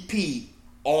on repeat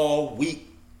all week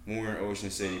when we were in Ocean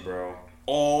City, bro.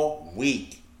 All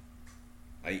week.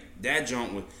 Like, that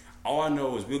junk was... All I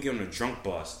know is we'll get on a drunk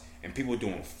bus and people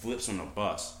doing flips on the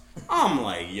bus. I'm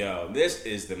like, yo, this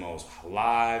is the most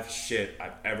live shit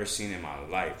I've ever seen in my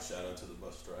life. Shout out to the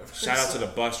bus drivers. Shout out to the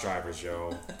bus drivers,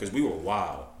 yo. Because we were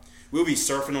wild. We'll be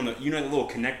surfing on the... You know that little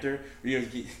connector?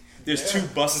 There's two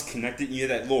buses connected. You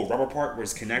know that little rubber part where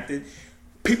it's connected?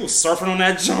 People surfing on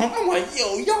that jump. I'm like,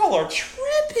 yo, y'all are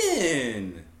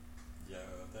tripping. Yeah,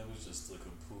 that was just a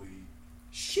complete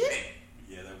shit.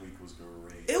 Yeah, that week was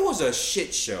great. It was a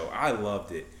shit show. I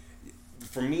loved it.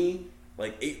 For me,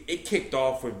 like it kicked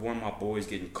off with one of my boys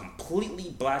getting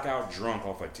completely blackout drunk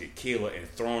off of tequila and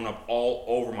throwing up all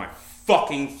over my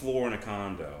fucking floor in a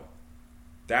condo.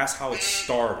 That's how it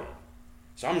started.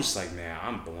 So I'm just like, man,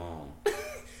 I'm blown.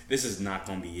 This is not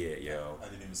gonna be it, yo. I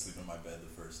didn't even sleep in my bed the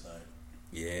first night.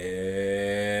 Yeah.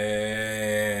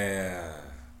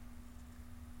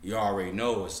 You already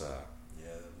know what's up.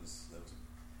 Yeah, that was.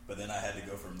 But then I had to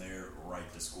go from there right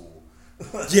to school.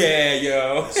 Yeah,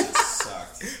 yo. That shit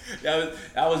sucked.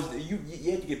 that was you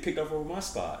had to get picked up over my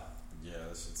spot. Yeah,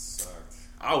 that shit sucked.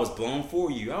 I was blown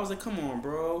for you. I was like, come on,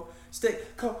 bro.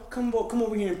 Come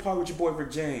over here and party with your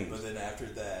boyfriend James. But then after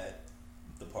that,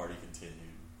 the party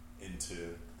continued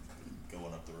into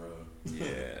going up the road.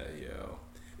 Yeah, yo.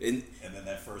 And then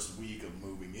that first week of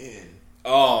moving in.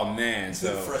 Oh man,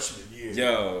 so freshman year.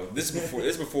 Yo, this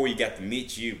is before you got to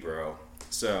meet you, bro.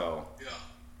 So yeah,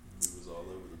 it was all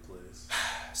over the place.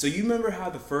 So you remember how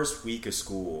the first week of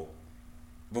school,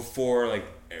 before like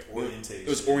orientation, it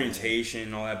was orientation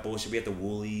and all that bullshit. We had the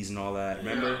Woolies and all that.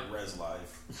 Remember? Res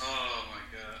Life. Oh my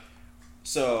god.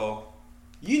 So,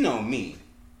 you know me.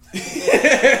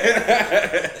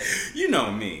 You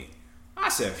know me. I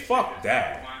said, fuck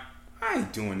that. I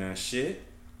ain't doing that shit.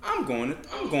 I'm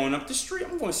going up the street.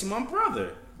 I'm going to see my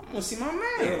brother. I'm going to see my man.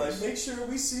 They're like, make sure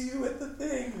we see you at the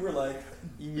thing. We're like,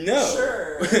 no.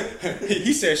 Sure.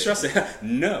 He said, sure. I said,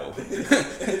 no.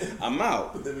 I'm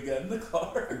out. But then we got in the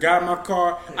car. Got in my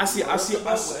car.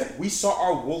 We saw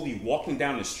our Wooly walking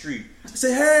down the street. I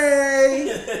said, hey,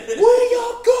 where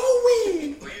y'all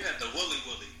going? Well, you had the Wooly.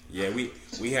 Yeah,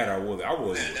 we had our Wooly. Our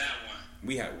Wooly. You had that one.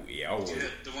 We had, our Wooly. You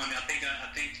had the one I think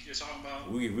you're talking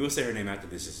about. We'll say her name after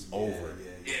this is over.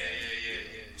 Yeah.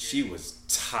 She was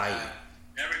tight.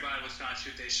 Everybody was trying to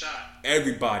shoot their shot.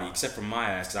 Everybody, except for my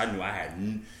ass, because I knew I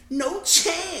had no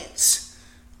chance.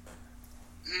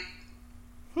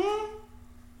 Nah.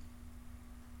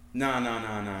 Nah. I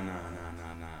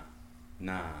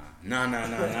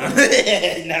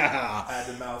had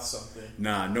to mouth something.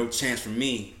 Nah, no chance for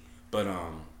me. But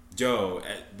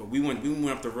but we went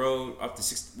up the road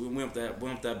we went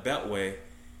up that beltway.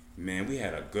 Man, we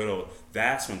had a good old.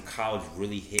 That's when college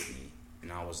really hit me,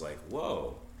 and I was like,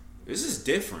 whoa. This is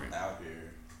different out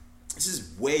here. This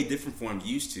is way different from what I'm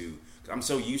used to. I'm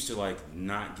so used to like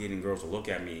not getting girls to look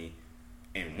at me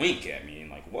and wink at me and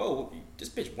like, whoa, this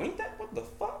bitch winked at? What the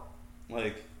fuck?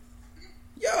 Like,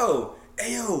 hey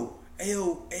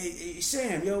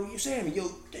Sam,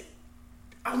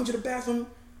 I went to the bathroom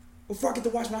before I get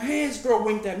to wash my hands. Girl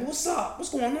winked at me. What's up?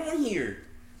 What's going on here?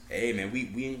 Hey man,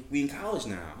 we in college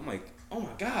now. I'm like, oh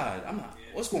my god,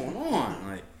 what's going on?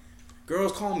 Like.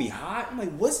 Girls call me hot. I'm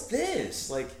like, what's this?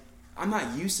 Like, I'm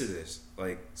not used to this.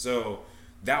 Like, so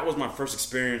that was my first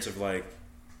experience of like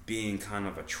being kind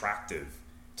of attractive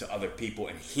to other people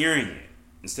and hearing it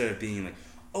instead of being like,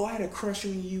 oh, I had a crush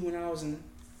on you when I was in.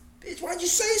 Bitch, why'd you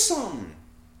say something?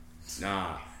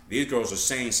 Nah, these girls are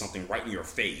saying something right in your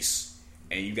face,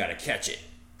 and you gotta catch it.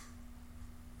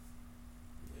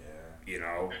 Yeah. You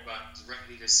know. Everybody's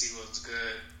ready to see what's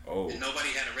good. Oh. And nobody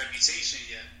had a reputation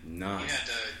yet. None. You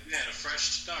had a fresh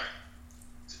start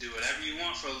to do whatever you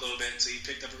want for a little bit until you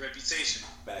picked up a reputation.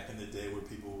 Back in the day where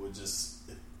people would just,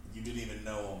 you didn't even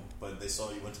know them, but they saw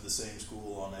you went to the same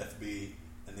school on FB,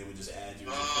 and they would just add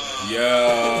you.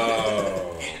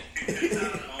 Yo.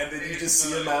 And then you just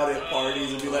see them out at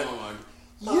parties and be like,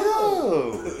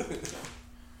 yo.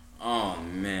 Oh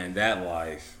man, that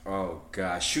life. Oh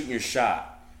god, shooting your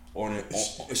shot.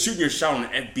 Shooting your shot on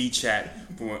an FB chat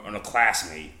on a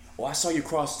classmate. Oh, I saw you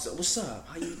cross. What's up?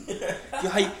 How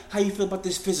you feel about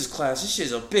this physics class? This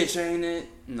shit's a bitch, ain't it?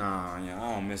 Nah,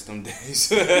 I don't miss them days.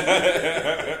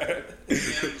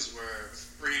 DMs were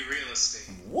free real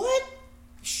estate. What?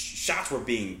 Shots were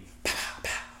being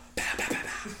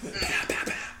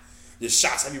There's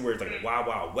shots everywhere. It's like Wild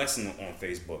Wild West on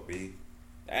Facebook, B.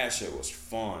 That shit was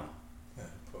fun.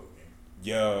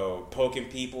 Poking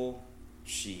people.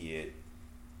 Shit.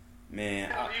 Man.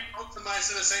 You poked somebody to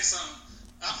say something.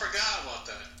 I forgot about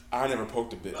that. I never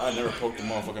poked a bit. I never poked a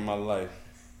motherfucker in my life.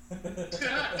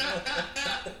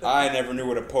 I never knew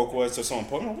what a poke was till someone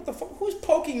poked me. What the fuck? Who's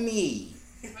poking me?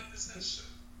 What is that shit?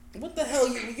 What the hell?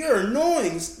 You're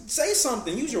annoying. Say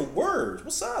something. Use your words.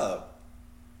 What's up?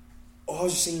 Oh, I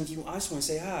was just saying to you, I just want to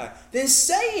say hi. Then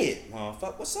say it,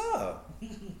 motherfucker. What's up?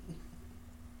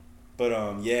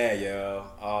 But, yeah, yo.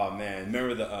 Oh, man.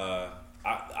 Remember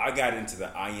I got into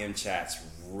the IM chats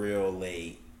real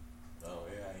late. Oh,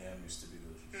 yeah, IM used to be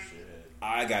the shit.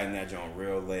 I got in that joint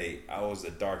real late. I was the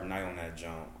Dark Knight on that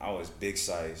joint. I was big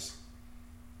size.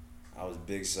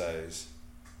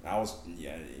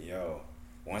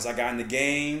 Once I got in the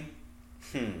game,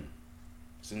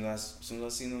 soon as I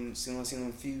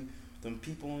seen them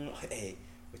people, hey,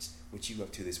 what you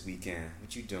up to this weekend?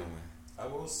 What you doing? I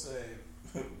will say,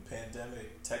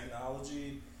 pandemic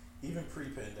technology, even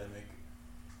pre-pandemic,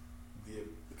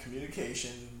 the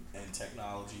communication and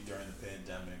technology during the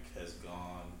pandemic has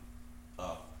gone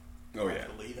up. Oh yeah.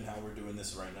 Even how we're doing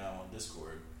this right now on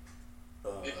Discord.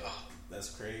 That's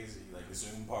crazy. Like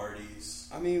Zoom parties.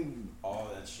 I mean, all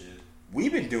that shit.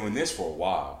 We've been doing this for a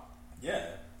while. Yeah.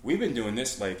 We've been doing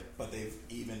this like. But they've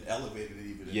even elevated it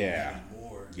even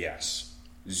more. Yes.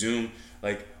 Zoom.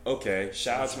 Like, okay.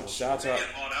 Shout out. They got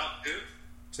bought out, dude.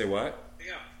 Say what?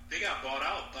 They got bought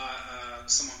out by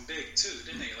someone big too,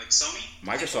 didn't they? Like Sony.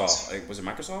 Microsoft. Like, was it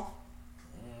Microsoft?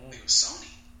 I think it was Sony.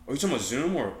 Are you talking about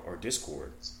Zoom or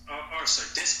Discord? Sorry,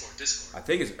 Discord. I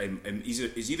think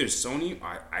it's either Sony.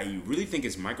 I really think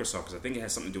it's Microsoft because I think it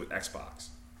has something to do with Xbox.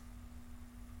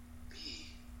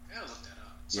 I gotta look that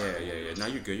up. Sorry. Yeah. No,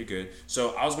 you're good.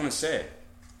 So I was gonna say,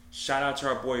 shout out to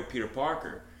our boy Peter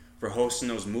Parker for hosting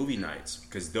those movie nights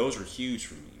because those were huge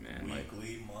for me, man.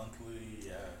 Weekly, monthly,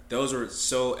 yeah. Those were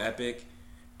so epic.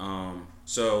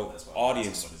 So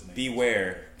audience,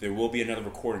 beware. There will be another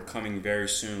recording coming very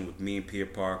soon with me and Peter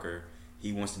Parker.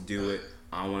 He wants to do it.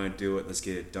 I want to do it. Let's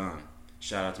get it done.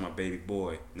 Shout out to my baby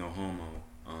boy. No homo.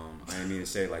 I didn't mean to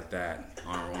say it like that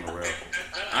on the rail.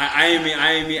 I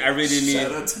really didn't mean.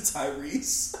 Shout out to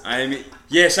Tyrese.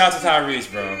 Yeah, shout out to Tyrese,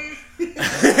 bro.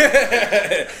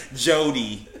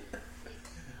 Jody.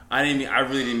 I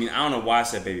really didn't mean. I don't know why I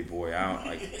said baby boy.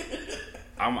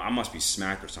 I must be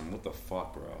smacked or something. What the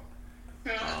fuck, bro?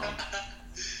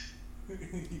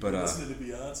 But listening to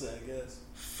Beyonce, I guess.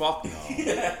 Fuck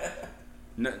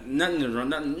no. Nothing wrong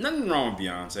with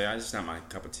Beyonce. I just not my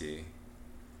cup of tea.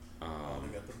 They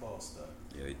got the ball stuck.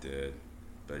 Yeah, they did.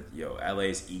 But yo,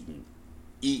 LA's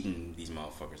eating these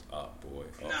motherfuckers up, boy.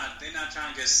 They're not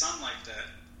trying to get some like that.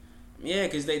 Yeah,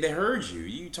 because they heard you.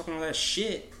 You talking all that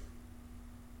shit.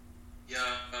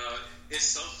 Yeah, it's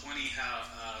so funny how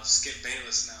Skip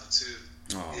Bayless now too.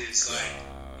 Oh, it's God.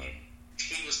 like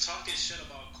he was talking shit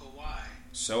about Kawhi.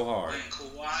 So hard. When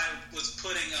Kawhi was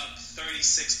putting up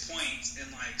 36 points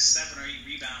and like 7 or 8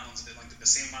 rebounds and like the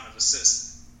same amount of assists.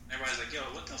 Everybody's like, yo,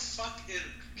 what the fuck is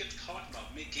get talking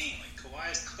about mid-game? Like,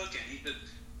 Kawhi's cooking.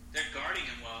 They're guarding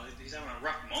him well. He's having a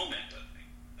rough moment, but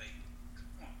like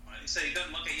come on. He said he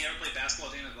doesn't look like he ever played basketball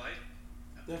at the end of his life.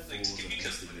 That Like, fool was give an me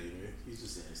instigator. He's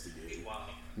just an instigator. Wow.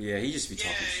 Yeah, he just be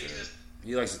talking shit.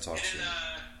 He likes to talk shit.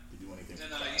 You do anything. Then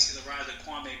you see the rise of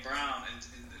Kwame Brown and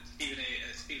Stephen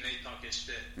A. talking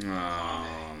shit. Oh,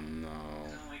 Kwame. no.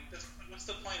 And I'm like, what's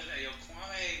the point of that? Yo,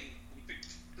 Kwame,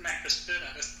 smack the shit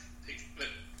out of this.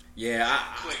 Yeah,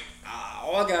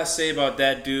 all I gotta say about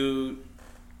that dude,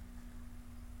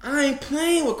 I ain't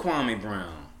playing with Kwame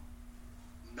Brown.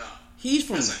 No. He's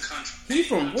from where's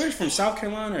country. from South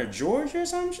Carolina or Georgia or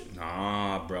something?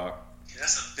 Nah, bro. Yeah,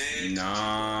 that's a big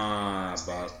Nah,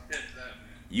 bro.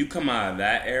 You come out of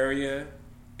that area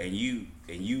and you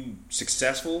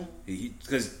successful,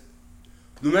 because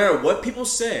no matter what people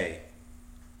say,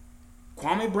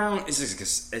 Kwame Brown is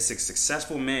a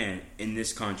successful man in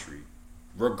this country.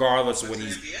 Regardless of what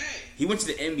he went to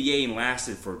the NBA and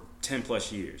lasted for 10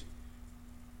 plus years.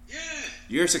 Yeah,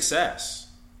 you're a success.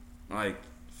 Like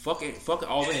fuck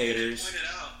all the haters.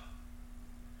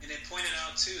 They pointed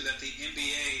out too that the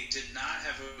NBA did not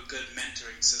have a good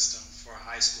mentoring system for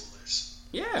high schoolers.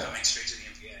 Yeah, coming straight to the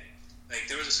NBA. Like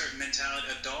there was a certain mentality,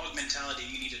 a dog mentality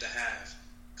you needed to have.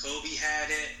 Kobe had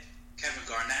it. Kevin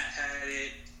Garnett had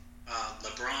it.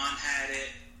 LeBron had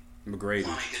it. McGrady.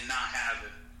 Kwame did not have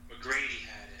it. McGrady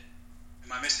had it.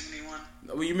 Am I missing anyone?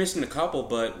 Well, you're missing a couple,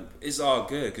 but it's all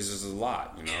good because there's a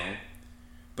lot, you know. Yeah.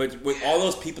 But with all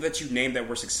those people that you named that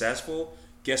were successful,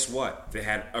 guess what? They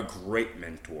had a great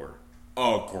mentor.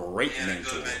 A great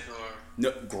mentor. A good mentor.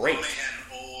 No, great. Kwame had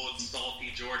an old,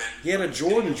 salty Jordan. He had a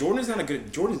Jordan. Jordan's never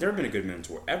been a good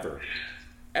mentor ever,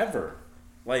 ever.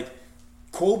 Like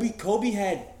Kobe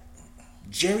had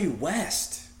Jerry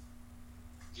West.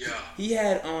 Yeah. He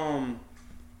had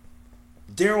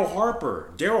Daryl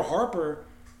Harper. Daryl Harper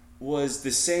was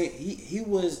the same.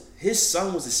 His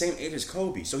son was the same age as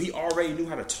Kobe, so he already knew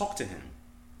how to talk to him,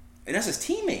 and that's his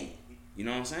teammate. You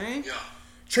know what I'm saying? Yeah.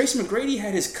 Tracy McGrady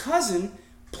had his cousin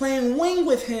playing wing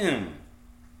with him.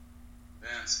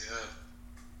 Vance,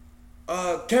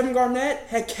 Kevin Garnett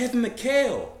had Kevin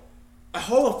McHale, a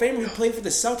Hall of Famer who played for the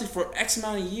Celtics for X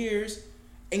amount of years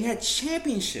and had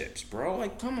championships, bro.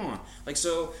 Like, come on. Like,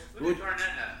 so. Who did Garnett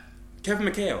have? Kevin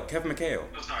McHale.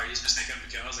 Oh, sorry, you just said Kevin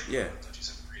McHale. I was like, yeah. I thought you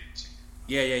said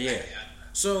McGrady. Yeah.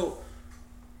 So,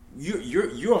 you're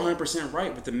 100%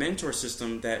 right with the mentor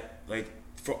system that, like,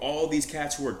 for all these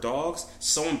cats who are dogs,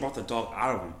 someone brought the dog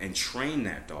out of them and trained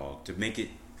that dog to make it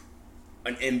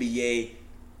an NBA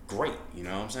great. You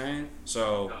know what I'm saying?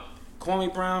 So,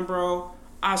 Kwame Brown, bro,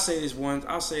 I'll say this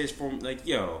for, like,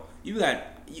 yo, you got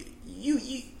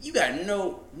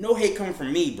no hate coming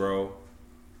from me, bro.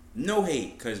 No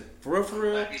hate, cause for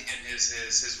real. He's getting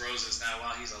his roses now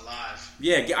while he's alive.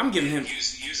 Yeah, I'm giving him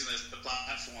using the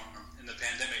platform in the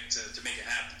pandemic to make it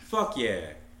happen. Fuck yeah,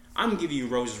 I'm giving you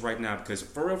roses right now because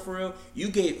for real, you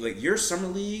gave like your summer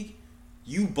league,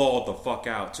 you balled the fuck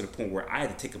out to the point where I had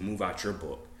to take a move out your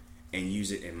book and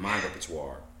use it in my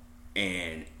repertoire,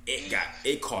 and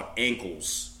it caught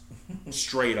ankles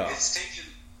straight up.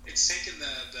 It's taking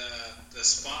the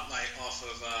spotlight off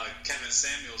of Kevin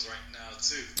Samuels right now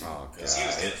too. Oh god, he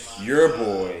was getting your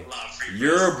boy.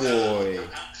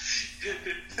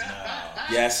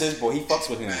 Yes, his boy. He fucks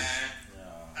with him. Man,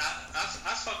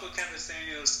 I fuck with Kevin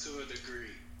Samuels to a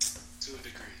degree.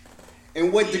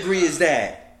 And what degree is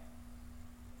that?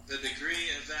 The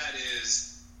degree of that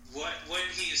is what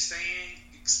he is saying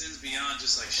extends beyond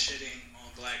just like shitting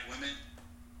on black women,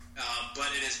 but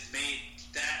it has made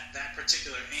that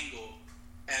particular angle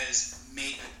has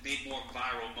made more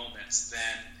viral moments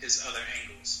than his other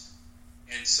angles,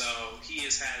 and so he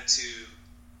has had to,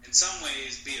 in some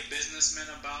ways, be a businessman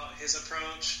about his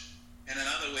approach, and in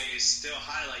other ways, still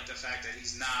highlight the fact that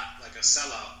he's not like a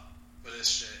sellout for this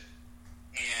shit.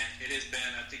 And it has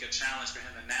been, I think, a challenge for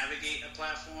him to navigate a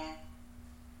platform,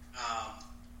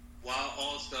 while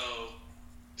also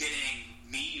getting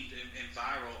memed and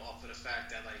viral off of the fact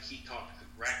that like he talked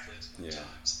reckless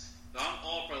sometimes. So I'm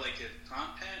all for like his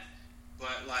content,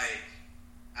 but like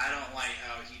I don't like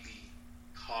how he be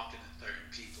talking to certain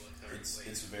people in certain ways.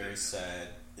 It's very sad.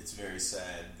 It's very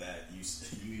sad that you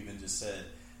even just said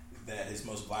that his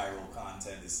most viral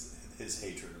content is his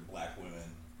hatred of black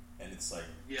women, and it's like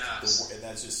and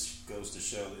that just goes to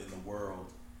show that in the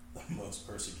world, the most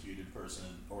persecuted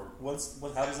person, or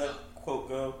how does that quote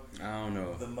go? I don't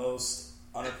know. The most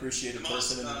unappreciated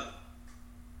person.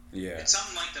 It's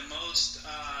something like the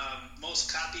most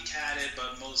copycatted,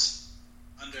 but most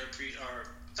underappreciated,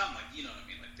 or something like, you know what I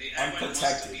mean? Like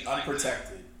unprotected. Like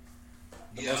unprotected.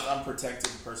 The most unprotected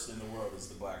person in the world is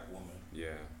the black woman.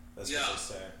 Yeah, that's what they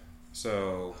say.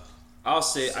 So I'll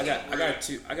say I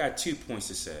got 2 points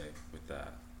to say with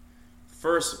that.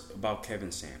 First, about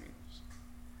Kevin Samuels.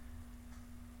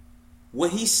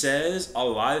 What he says, a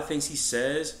lot of things he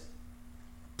says,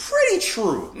 pretty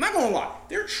true. I'm not gonna lie,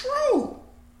 they're true.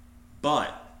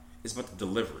 But it's about the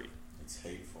delivery. It's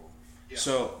hateful. Yeah.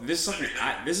 So this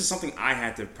is something I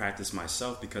had to practice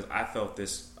myself, because I felt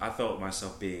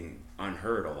myself being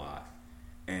unheard a lot,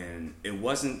 and it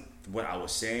wasn't what I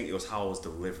was saying; it was how I was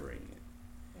delivering it.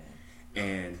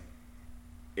 And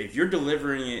if you're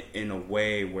delivering it in a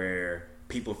way where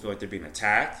people feel like they're being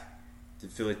attacked, to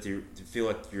feel like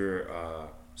you're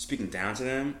speaking down to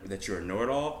them, or that you're a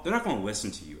know-it-all, they're not going to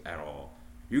listen to you at all.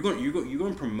 You're going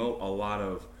to promote a lot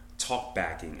of talk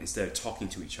backing instead of talking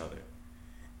to each other.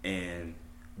 And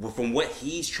from what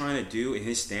he's trying to do in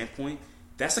his standpoint,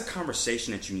 that's a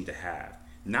conversation that you need to have,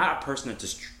 not a person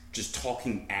that's just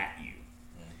talking at you.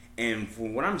 And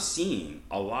from what I'm seeing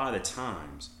a lot of the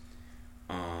times,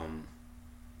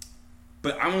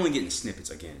 but I'm only getting snippets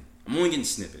again. I'm only getting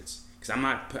snippets because I'm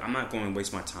not going to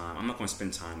waste my time. I'm not going to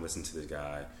spend time listening to this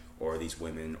guy or these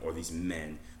women or these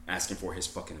men asking for his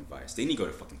fucking advice. They need to go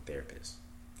to a fucking therapist.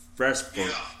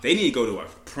 They need to go to a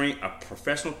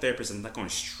professional therapist and not going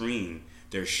to stream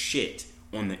their shit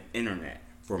on the internet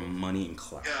for money and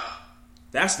clout. Yeah.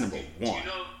 That's number one.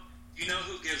 You know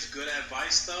who gives good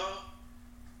advice though?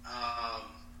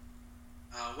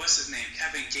 What's his name?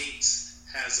 Kevin Gates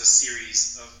has a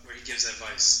series where he gives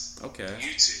advice. Okay. On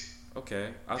YouTube.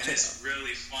 Okay. It's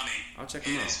really funny. I'll check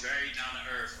him out. It's very down to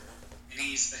earth. And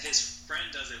his friend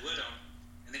does it with him,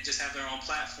 and they just have their own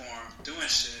platform doing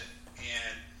shit.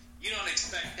 And you don't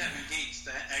expect Kevin Gates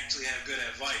to actually have good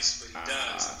advice, but he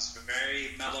does. He's very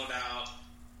mellowed out.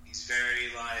 He's very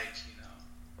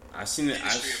I've seen it.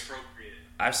 Industry appropriate.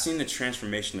 I've seen the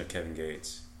transformation of Kevin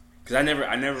Gates, because I've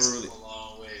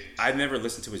never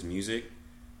listened to his music,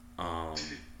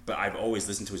 but I've always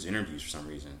listened to his interviews for some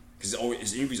reason, because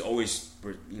his interviews always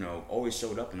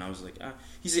showed up, and I was like,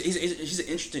 he's an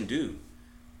interesting dude,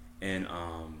 and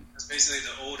that's basically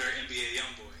the older NBA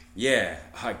young boy. Yeah,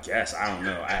 I guess. I don't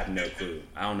know. I have no clue.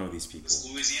 I don't know these people. It's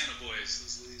Louisiana boys.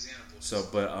 So,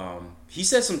 but he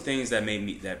said some things that made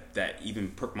me that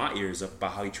even perked my ears up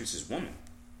about how he treats his woman,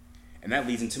 and that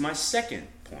leads into my second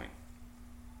point.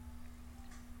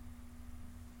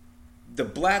 The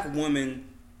black women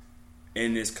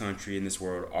in this country, in this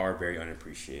world, are very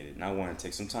unappreciated, and I want to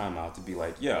take some time out to be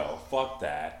like, yo, fuck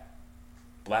that.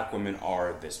 Black women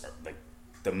are like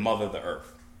the mother of the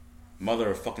earth. Mother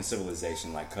of fucking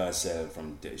civilization, like Cuz said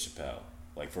from Dave Chappelle,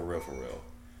 like for real,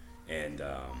 and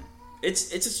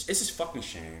it's just fucking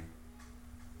shame.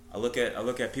 I look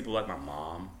at people like my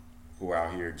mom, who are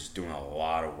out here just doing a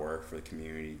lot of work for the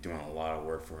community, doing a lot of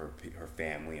work for her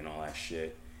family and all that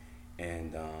shit,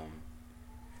 and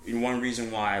one reason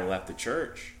why I left the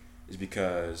church is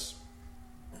because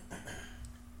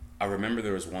I remember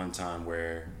there was one time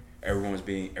where everyone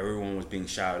was being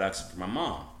shouted out for my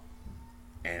mom.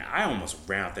 And I almost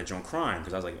ran out that joint crying,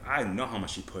 because I was like, I know how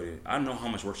much she put in. I know how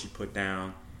much work she put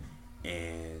down,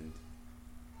 and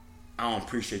I don't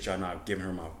appreciate y'all not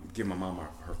giving my mom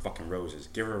her fucking roses.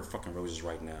 Give her fucking roses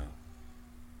right now.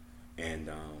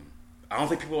 And I don't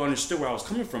think people understood where I was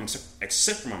coming from,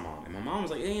 except for my mom. And my mom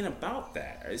was like, it ain't about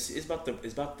that. It's about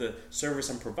the service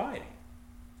I'm providing.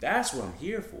 That's what I'm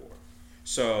here for.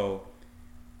 So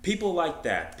people like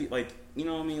that, like. You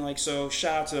know what I mean? Like, so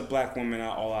shout out to the black women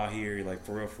all out here, like,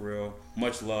 for real.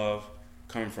 Much love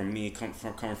coming from me, coming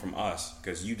from us,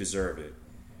 because you deserve it.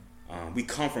 We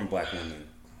come from black women,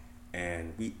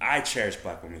 and I cherish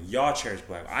black women. Y'all cherish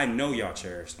black. I know y'all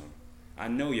cherish them. I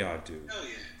know y'all do. Hell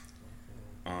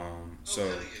yeah. So.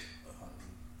 Hell yeah.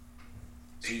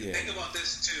 Think about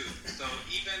this too. So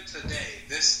even today,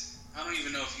 I don't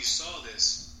even know if you saw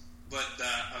this, but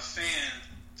a fan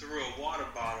threw a water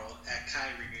bottle at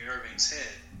Kyrie Irving's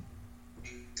head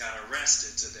and got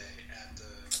arrested today at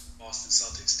the Boston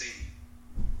Celtics Stadium.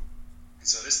 And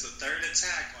so this is the third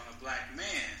attack on a black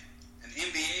man, an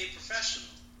NBA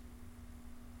professional,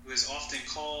 who is often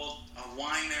called a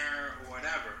whiner or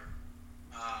whatever.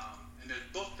 And they're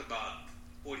booked about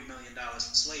 $40 million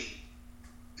slave.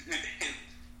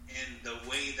 And the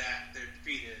way that they're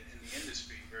treated in the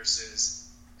industry versus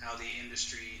how the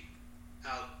industry,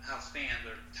 how fans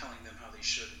are telling them how they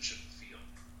should and shouldn't feel.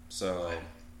 So but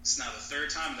it's now the third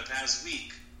time in the past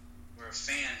week where a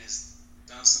fan has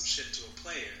done some shit to a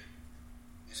player,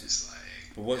 and it's like.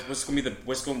 But what's gonna be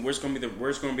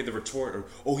the retort?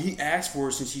 Or, he asked for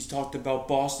it since he's talked about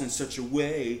Boston in such a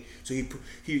way, so he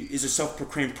is a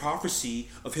self-proclaimed prophecy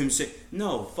of him saying,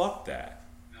 no, fuck that.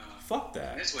 Fuck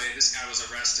that. This way, this guy was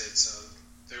arrested, so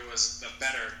there was a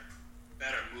better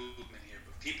movement here.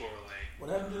 But people were like, "What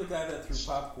happened to the guy that threw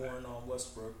popcorn on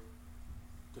Westbrook?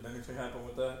 Did anything happen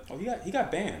with that?" Oh, he got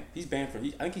banned. He's banned for. I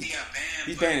think he got banned.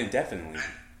 He's banned indefinitely.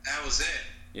 That was it.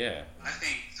 Yeah. I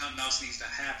think something else needs to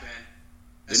happen,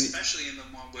 especially in the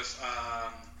one with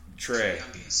Trey.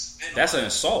 That's an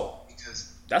assault. Because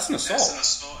that's an assault. That's an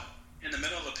assault in the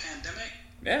middle of a pandemic.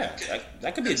 Yeah,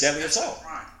 that could be a deadly assault.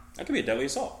 That could be a deadly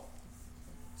assault.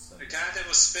 The guy that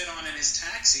was spit on in his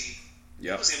taxi, he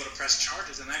was able to press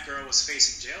charges, and that girl was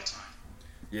facing jail time.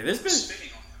 Yeah, there's been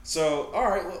spitting on him. So all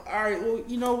right. Well,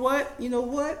 you know what?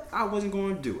 I wasn't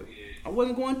going to do it. I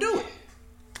wasn't going to do it.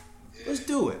 Yeah. Let's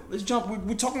do it. Let's jump.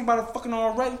 We're talking about it fucking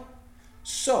already.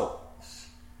 So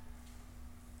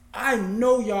I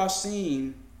know y'all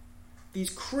seen these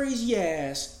crazy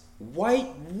ass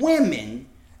white women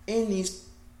in these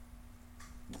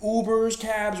Ubers,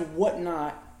 cabs,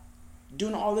 whatnot,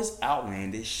 doing all this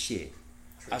outlandish shit.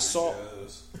 I saw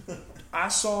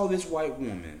this white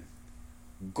woman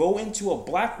go into a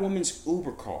black woman's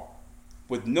Uber car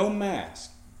with no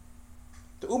mask.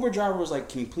 The Uber driver was like,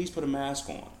 "Can you please put a mask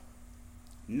on?"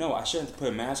 No, I shouldn't have to put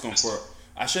a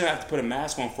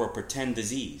mask on for a pretend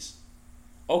disease.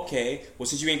 Okay, well,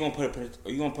 since you gonna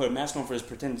put a mask on for this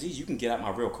pretend disease, you can get out my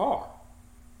real car.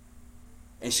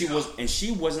 And she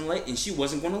wasn't late, and she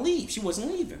wasn't going to leave. She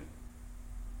wasn't leaving.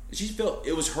 She felt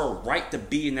it was her right to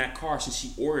be in that car since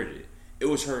she ordered it. It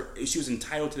was her. She was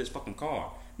entitled to this fucking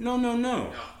car.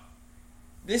 No.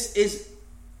 This is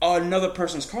another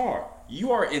person's car.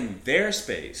 You are in their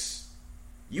space.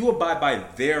 You abide by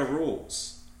their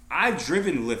rules. I've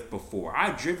driven Lyft before.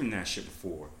 I've driven that shit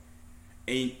before.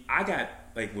 And I got,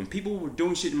 like, when people were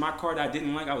doing shit in my car that I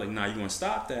didn't like, I was like, nah, you want to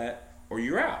stop that or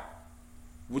you're out.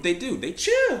 What they do? They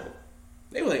chill.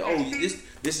 They were like, "Oh,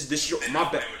 this is your my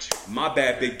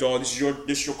bad, big dog. This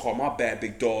is your car. My bad,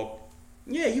 big dog.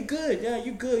 Yeah, you good. Yeah,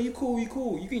 you good. You cool.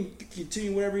 You can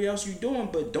continue whatever else you doing,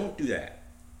 but don't do that."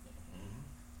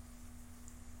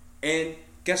 And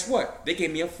guess what? They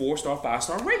gave me a 4-star,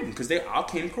 5-star rating because I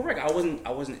came correct. I wasn't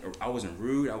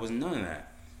rude. I wasn't none of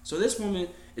that. So this woman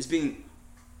is being.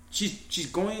 She's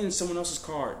going in someone else's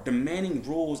car, demanding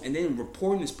rules, and then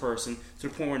reporting this person to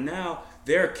the point where now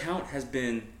their account has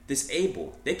been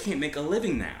disabled. They can't make a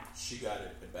living now. She got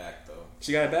it back though.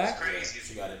 She got it back? That's crazy.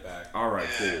 She got it back. All right,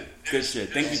 cool. Good shit.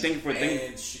 Thank you for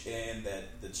and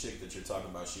that the chick that you're talking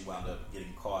about, she wound up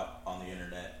getting caught on the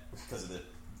internet because of the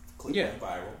clip went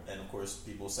viral, and of course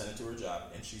people sent it to her job,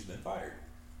 and she's been fired.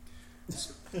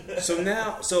 So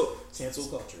cancel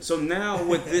culture. So now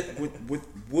with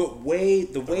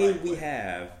the way we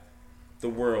have the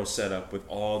world set up with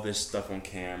all this stuff on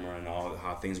camera and all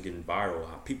how things are getting viral,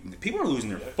 how people are losing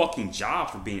their fucking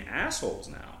jobs for being assholes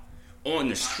now on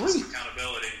the street.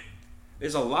 Accountability.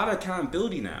 There's a lot of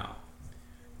accountability now,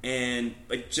 and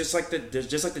just like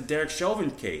the Derek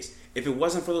Chauvin case, if it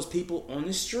wasn't for those people on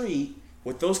the street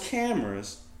with those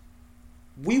cameras,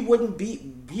 he wouldn't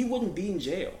be in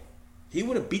jail. He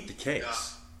would have beat the case. Yeah.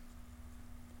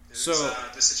 So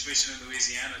the situation in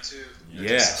Louisiana too.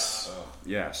 Yes.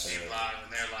 Yes. Came live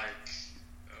and they're like,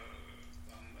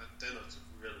 they looked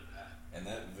really bad. And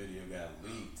that video got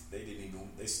leaked.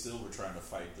 They still were trying to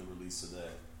fight the release of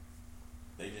that.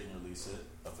 They didn't release it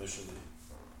officially.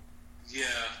 Yeah,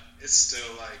 it's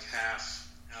still like half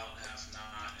out, half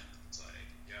not. And it's like,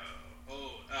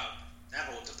 that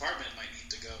whole department might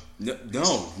need to go.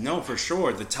 No, for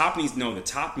sure. The top needs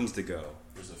to go.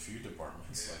 There's a few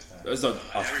departments like that. There's a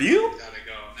few? Gotta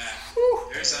go.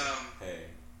 There's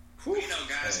You know,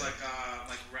 guys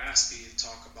like Raspy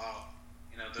talk about,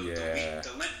 you know, the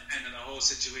linchpin in the whole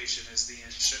situation is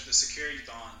the security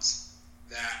bonds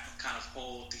that kind of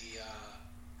hold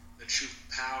the true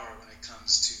power when it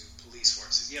comes to police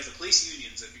forces. You have the police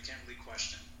unions that you can't really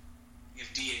question. You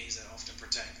have DAs that often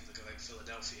protect. You look at like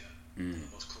Philadelphia, one of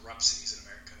the most corrupt cities in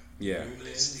America. Yeah, but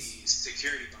it's the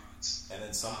security bonds, and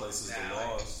in some places the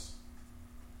laws.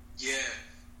 Yeah,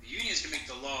 the unions can make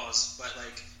the laws, but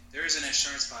like there is an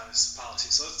insurance policy.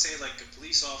 So let's say like a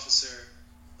police officer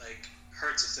like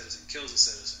hurts a citizen, kills a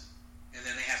citizen, and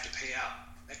then they have to pay out.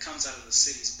 That comes out of the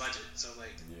city's budget. So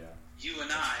like you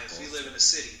and I, if we live in a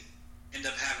city, end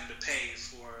up having to pay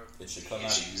for the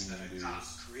issues that a cop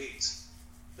creates.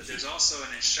 But there's also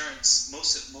an insurance.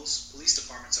 Most police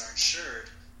departments are insured,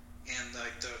 and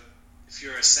like if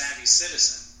you're a savvy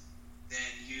citizen, then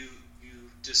you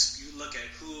look at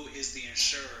who is the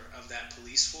insurer of that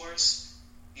police force,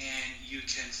 and you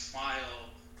can file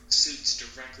suits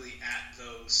directly at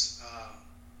those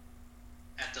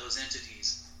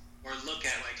entities, or look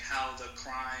at like how the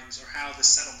crimes or how the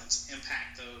settlements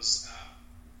impact those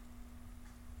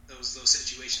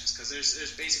situations. Because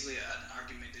there's basically an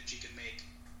argument that you can make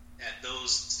that those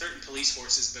certain police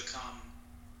forces become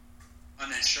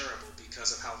uninsurable because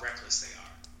of how reckless they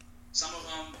are. Some of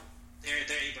them, they're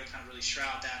able to kind of really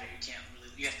shroud that, or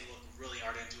you have to look really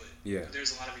hard into it. Yeah. But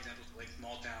there's a lot of examples of like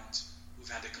small towns who've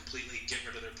had to completely get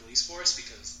rid of their police force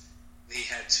because they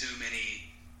had too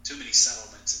many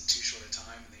settlements in too short a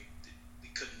time, and they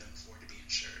couldn't afford to be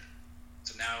insured.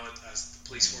 So now, as the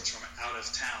police force from out of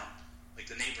town, like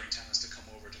the neighboring town, has to come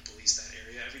over to police that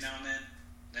area every now and then.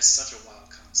 And that's such a wild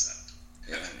concept.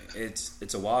 Yeah,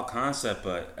 it's a wild concept,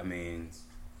 but I mean,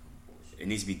 it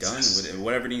needs to be done.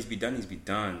 Whatever needs to be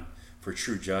done for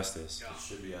true justice. It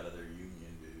should be out of their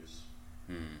union dues.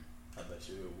 I bet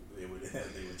you they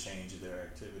would change their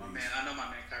activities. I know my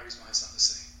man Kyrie's gonna have something to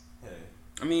say. Hey,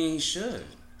 I mean, he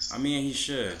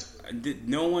should.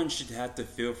 No one should have to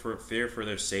fear for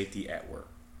their safety at work.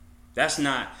 That's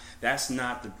not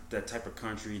the type of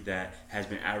country that has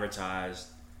been advertised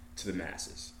to the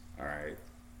masses. All right.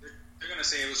 They're gonna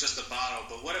say it was just a bottle,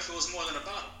 but what if it was more than a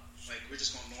bottle? Like, we're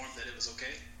just gonna norm that it was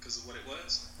okay because of what it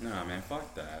was? Nah, man,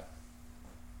 fuck that.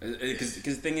 Because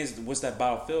the thing is, what's that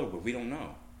bottle filled with? We don't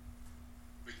know.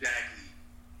 Exactly.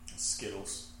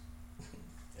 Skittles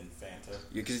and Fanta.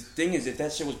 Yeah, because the thing is, if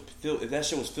that shit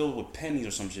was filled with pennies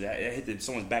or some shit, that hit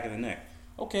someone's back of the neck.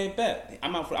 Okay, bet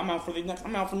I'm out for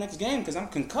the next game because I'm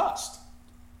concussed.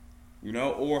 You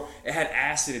know, or it had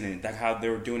acid in it, like how they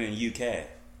were doing it in UK.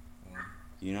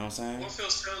 You know what I'm saying? Or if it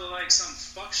was filled with like some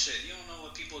fuck shit. You don't know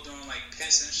what people are doing, like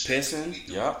piss and shit. Pissing,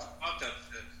 yep. Fucked up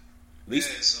shit. At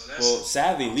least,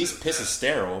 sadly, at least piss is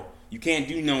sterile. You can't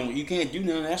do none of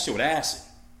that shit with acid.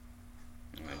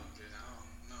 Like, I don't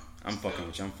know. I'm fucking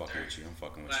with you.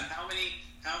 But how many?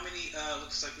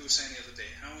 Looks like we were saying the other day.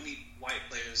 How many white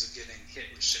players are getting hit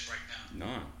with shit right now?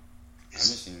 None. I haven't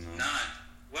seen none.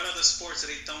 What other sports are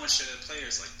they throwing shit at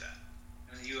players like that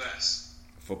in the U.S.?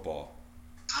 Football.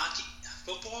 Hockey.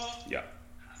 Football? Yeah.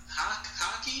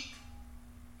 Hockey?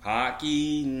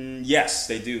 Hockey? Yes,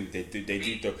 they do. They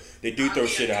do throw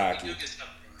shit at hockey.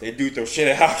 They do throw shit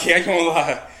at hockey. I ain't gonna lie.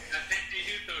 They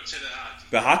do throw shit at hockey.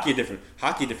 But hockey different.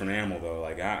 Hockey different animal though.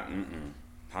 Like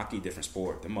hockey different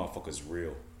sport. Them motherfuckers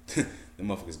real. Them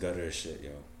motherfuckers gutter as shit,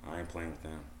 yo. I ain't playing with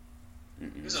them.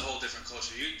 There's a whole different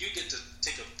culture. You get to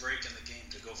take a break in the game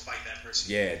to go fight that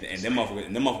person. Yeah, and them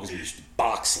motherfuckers be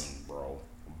boxing, bro.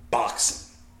 Boxing.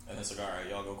 And it's like, all right,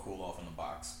 y'all go cool off in the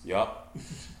box. Yup.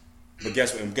 But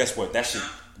guess what? That shit.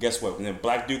 Guess what? When the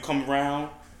black dude come around,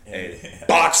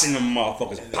 boxing them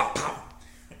motherfuckers, pop pop.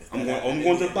 I'm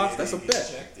going to the box. That's a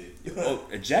bet.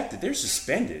 Ejected. They're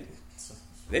suspended.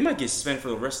 They might get suspended for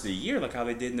the rest of the year, like how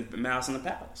they did in the Mouse and the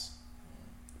Palace.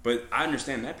 But I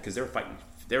understand that because they were fighting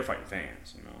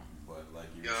fans, you know. But like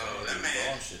you were saying, that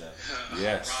man, shit at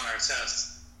yes. Ron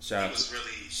Artest.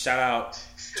 Shout out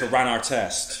to Ron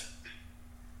Artest.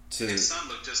 His son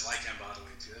looked just like him, by the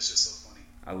way, too. That's just so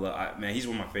funny. Man, he's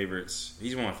one of my favorites.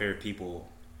 He's one of my favorite people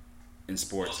in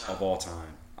sports of all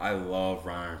time. I love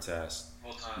Ron Artest.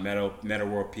 Meta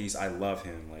World Peace. I love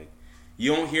him. Like,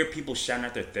 you don't hear people shouting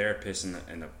at their therapist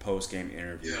in the post game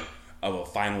interview of a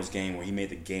finals game where he made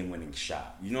the game winning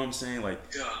shot. You know what I'm saying? Like,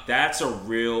 that's a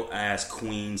real ass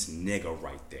Queens nigga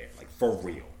right there. Like, for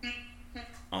real.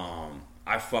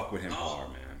 I fuck with him hard,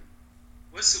 man.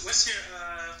 What's your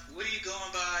what are you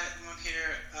going by on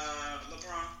here,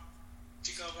 LeBron? What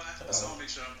you go by? I just want to make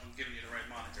sure I'm giving you the right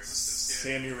moniker.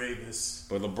 Sammy Ravis.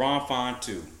 But LeBron fine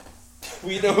too.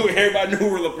 We know everybody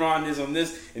knew where LeBron is in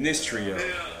this trio.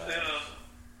 Yeah.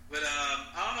 But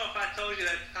I don't know if I told you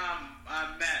that time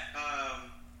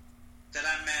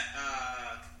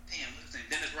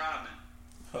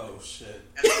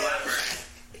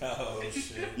Oh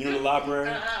shit! You know the library?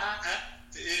 Yeah,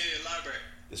 library.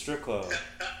 The strip club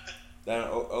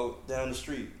down the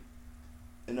street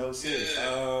in 06. Yeah.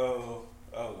 Oh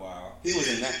wow. He was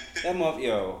in that month.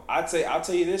 Yo, I'll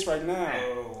tell you this right now.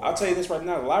 Oh, wow. I'll tell you this right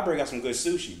now. The library got some good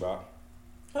sushi, bro.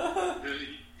 I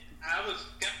was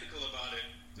skeptical about it.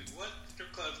 Like, what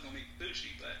strip club's gonna make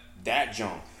sushi? But that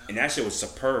junk and that shit was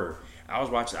superb. I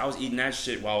was eating that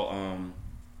shit while And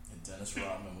Dennis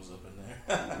Rodman was up in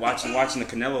there. watching the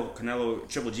Canelo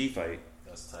Triple G fight.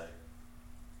 That's tight.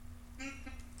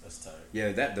 That's tight.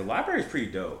 Yeah, the library is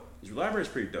pretty dope. The library is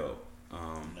pretty dope.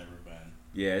 Never been.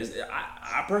 Yeah,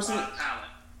 I personally, a lot of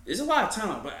talent. it's a lot of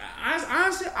talent, but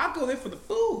honestly, I go there for the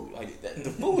food. Like the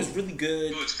food is really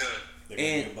good. Food's good. They're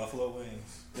gonna get buffalo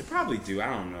wings. They probably do. I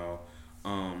don't know.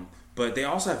 But they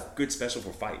also have good special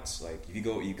for fights. Like if you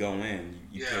go in,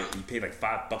 you pay like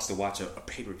 $5 to watch a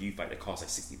pay-per-view fight that costs like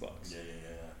 $60. Yeah.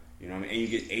 You know what I mean? And you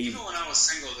get 80. Even when I was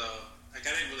single though, like I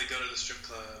didn't really go to the strip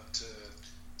club to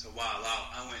wild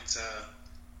out. I went to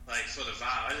like for the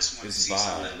vibe. I just wanted to see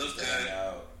something that looked good.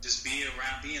 Just be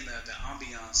around, be in the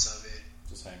ambiance of it.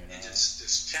 Just hanging out. And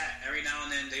just chat. Every now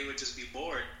and then they would just be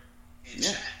bored and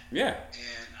chat. Yeah.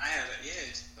 And I had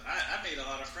but I made a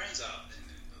lot of friends out.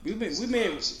 We made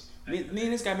me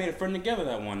and this guy made a friend together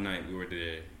that one night we were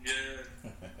there.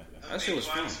 Yeah. That shit was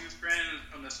fun. A few friends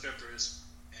from the strippers,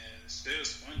 and it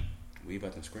was fun. We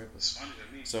about them strippers. It's funny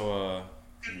to me. So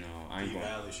I ain't going.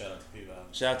 P-Valley, shout out to P-Valley.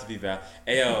 Shout out to P-Valley.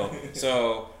 Hey yo,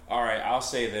 so all right, I'll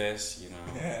say this,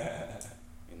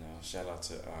 shout out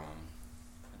to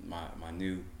my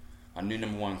new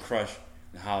number one crush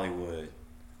in Hollywood,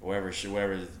 wherever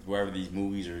these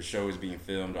movies or shows being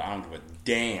filmed. I don't give a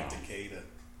damn.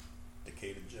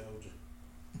 Decatur, Georgia.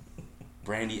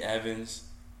 Brandy Evans,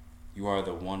 you are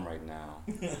the one right now.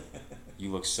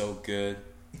 You look so good.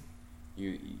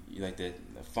 You like the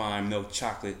fine milk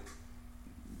chocolate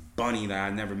bunny that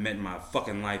I've never met in my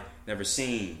fucking life, never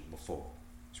seen before.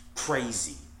 It's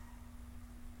crazy.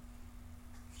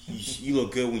 You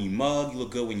look good when you mug. You look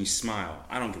good when you smile.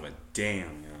 I don't give a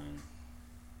damn, man.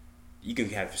 You can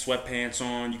have sweatpants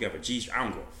on. You can have a G-string. I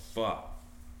don't give a fuck.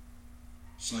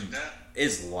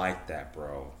 It's like that,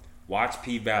 bro. Watch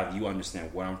P-Valley. You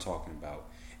understand what I'm talking about.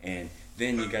 And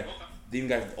then you got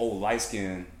the old light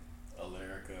skin.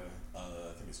 Alerica, I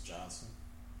think it's Johnson.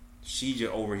 She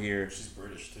just over here. She's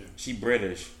British too. She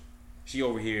British. She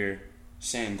over here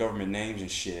saying government names and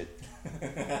shit.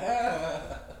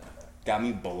 Got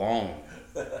me blown.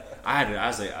 We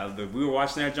were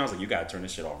watching that, John. I was like, you gotta turn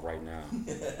this shit off right now.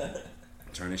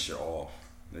 Turn this shit off.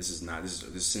 This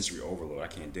is sensory overload. I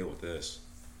can't deal with this.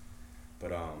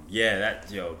 But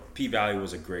P-Valley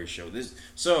was a great show.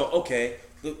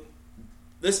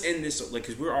 Let's end this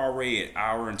because we're already at 1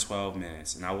 hour and 12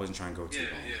 minutes, and I wasn't trying to go too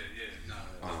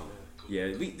long.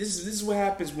 This is what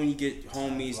happens when you get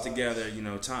homies together.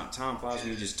 Time flies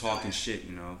when you just talking shit.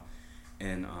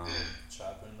 And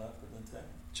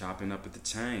chopping up at the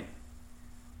tank.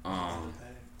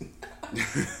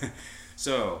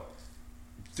 So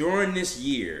during this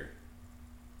year,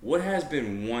 what has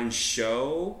been one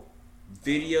show,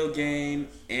 video game,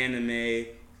 anime,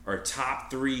 or top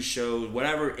 3 shows,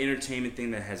 whatever entertainment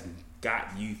thing that has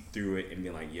got you through it and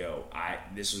been like, yo,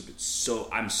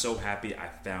 I'm so happy I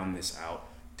found this out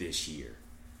this year.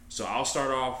 So I'll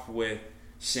start off with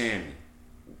Sammy.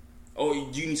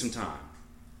 Oh, you need some time.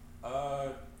 I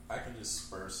can just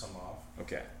spur some off.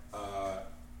 Okay.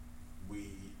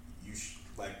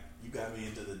 You got me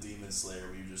into the Demon Slayer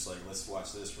where you just like, let's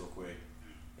watch this real quick.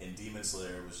 And Demon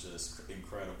Slayer was just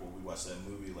incredible. We watched that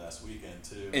movie last weekend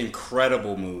too.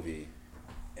 Incredible movie.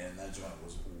 And that joint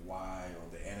was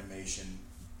wild. The animation,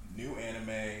 new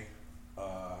anime.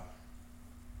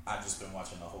 I've just been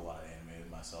watching a whole lot of anime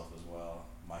myself as well.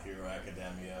 My Hero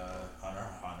Academia, Hunter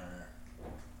x Hunter.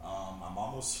 I'm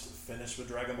almost finished with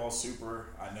Dragon Ball Super.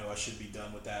 I know I should be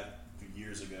done with that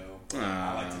years ago. But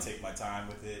I like to take my time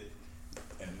with it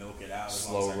and milk it out as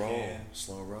long as I can.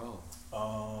 Slow roll.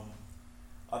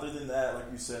 Other than that,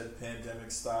 like you said, pandemic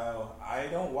style, I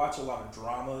don't watch a lot of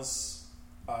dramas.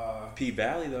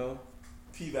 P-Valley though.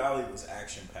 P-Valley was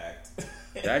action packed.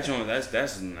 That joint, that's I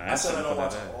said I don't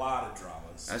watch a lot of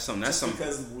dramas. That's something.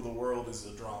 Because the world is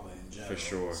a drama in general. For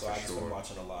sure. So I've just been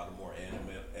watching a lot of more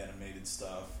animated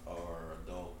stuff or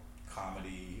adult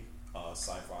comedy,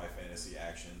 sci-fi, fantasy,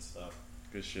 action stuff.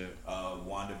 Good shit.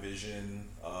 WandaVision,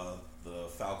 the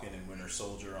Falcon and Winter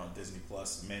Soldier on Disney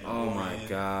Plus. Mandalorian. Oh my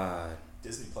god.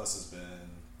 Disney Plus has been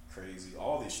crazy.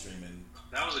 All these streaming.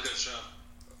 That was a good show.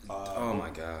 Oh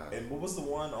my god. And what was the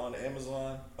one on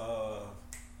Amazon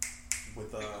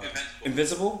with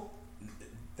Invincible?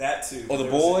 That too. Oh, The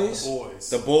Boys?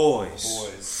 The Boys.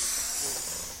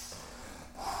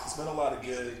 It's been a lot of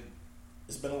good.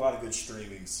 There's been a lot of good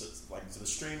streaming, like the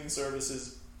streaming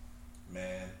services,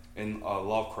 man. And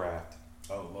Lovecraft.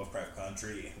 Oh, Lovecraft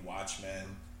Country,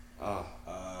 Watchmen.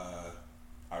 I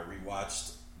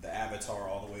rewatched the Avatar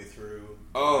all the way through.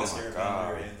 Oh Last my Airbender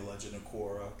god! And The Legend of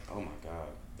Korra. Oh my god!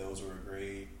 Those were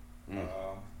great.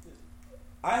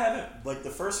 I haven't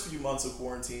the first few months of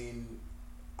quarantine.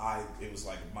 It was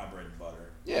like my bread and butter.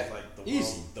 Yeah, it was like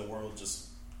easy. The world just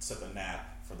took a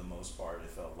nap for the most part. It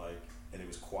felt like, and it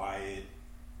was quiet,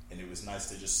 and it was nice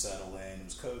to just settle in. It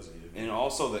was cozy. And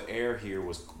also, the air here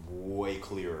was way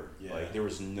clearer. Yeah. Like there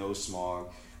was no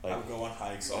smog. Like, I would go on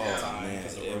hikes all the time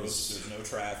because there's no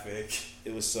traffic.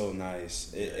 It was so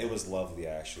nice. It was lovely,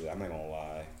 actually. I'm not gonna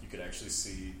lie. You could actually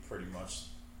see pretty much.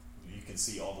 You can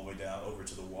see all the way down over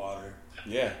to the water.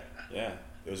 Yeah.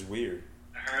 It was weird.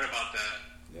 I heard about that.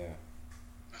 Yeah.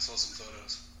 I saw some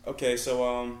photos. Okay, so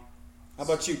how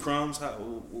about you, Crumbs?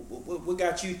 What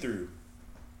got you through,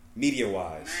 media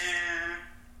wise? Man,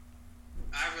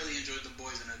 I really enjoyed The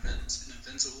Boys and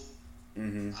Invincible.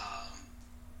 Mm-hmm.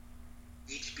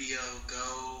 HBO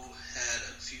Go had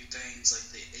a few things like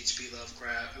the HP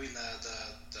Lovecraft. I mean the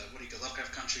what do you call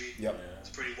Lovecraft Country? Yep. Yeah. It's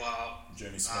pretty wild.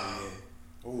 Jeremy Smollett.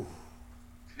 Ooh.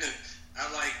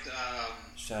 I liked.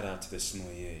 Shout out to the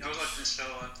Sommelier. I was watching this show.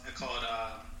 I call it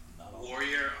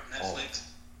Warrior on Netflix,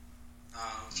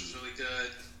 which was really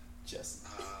good. Just.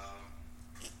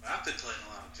 I've been playing a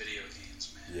lot of video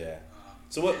games, man. Yeah.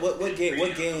 So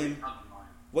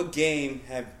what game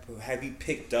have you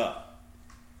picked up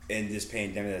in this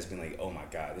pandemic that's been like, oh my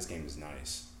god, this game is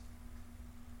nice?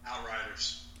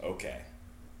 Outriders. Okay.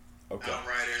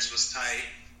 Outriders was tight.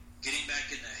 Getting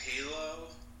back into Halo.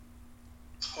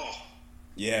 Oh.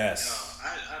 Yes.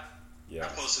 I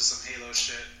posted some Halo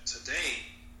shit today.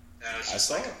 That was just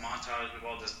like a montage of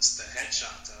all the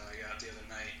headshots that I got the other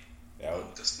night.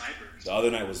 With the snipers. The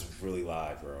other night was really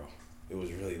live, bro. It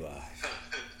was really live.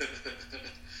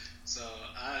 So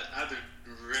I've been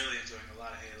really enjoying a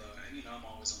lot of Halo, and I'm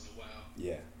always on the WoW.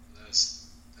 Yeah. That's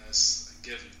a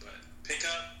given. But pick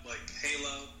up like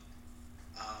Halo,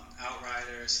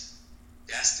 Outriders,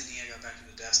 Destiny. I got back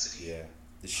into Destiny. Yeah.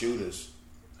 The shooters.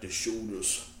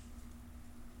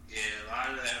 Yeah, a lot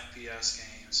of the FPS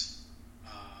games.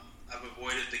 I've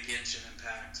avoided the Genshin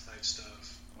Impact type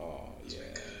stuff. Oh, it's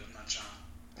been good. I'm not trying.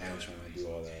 I ain't trying to do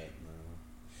all that. No.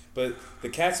 But the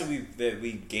cats that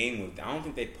we game with, I don't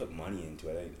think they put money into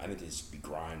it. I think they just be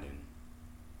grinding.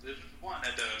 There's one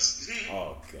that does.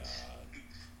 Oh god.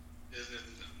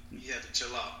 You have to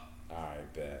chill out.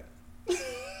 Alright, bet.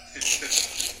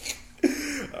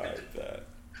 Alright, bet.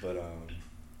 But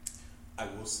I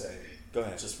will say, go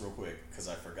ahead, just real quick, because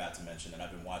I forgot to mention, and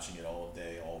I've been watching it all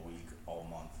day, all week, all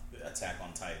month. Attack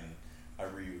on Titan. I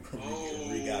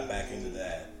got back into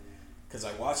that because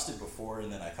I watched it before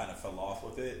and then I kind of fell off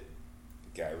with it.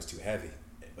 Yeah, it was too heavy.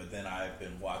 But then I've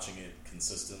been watching it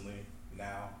consistently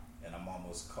now, and I'm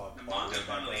almost caught. The manga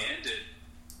finally ended,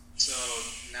 so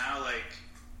now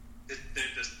the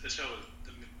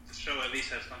show at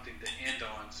least has something to end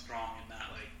on strong and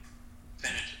not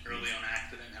finish early on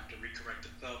accident and have to recorrect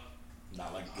itself.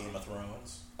 Not like Game of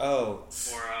Thrones. Oh.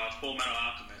 Or Full Metal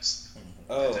Alchemist.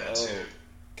 Oh.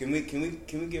 Can we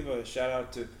give a shout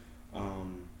out to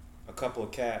a couple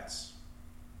of cats?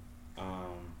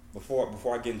 Before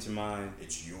I get into mine.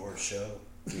 It's your show.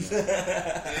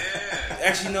 Yeah.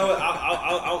 Actually, you know what?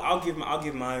 I'll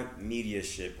give my media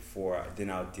shit before. Then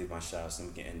I'll give my shout out so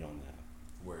we can end on that.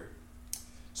 Word.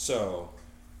 So,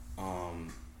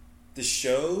 the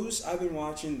shows I've been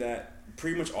watching, that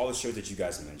pretty much all the shows that you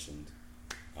guys mentioned.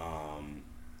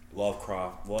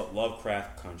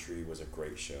 Lovecraft Country was a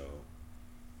great show.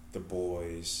 The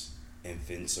Boys,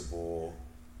 Invincible.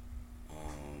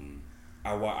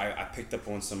 I picked up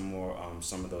on some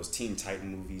of those Teen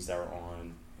Titan movies that were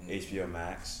on HBO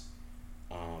Max.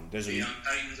 There's Young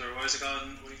Titans, or what is it called?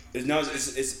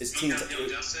 It's Teen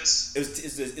Justice.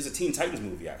 It's a Teen Titans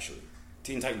movie, actually.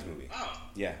 Teen Titans movie. Oh.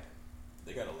 Yeah.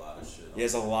 They got a lot of shit. Yeah,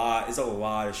 it's a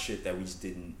lot of shit that we just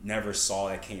never saw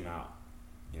that came out.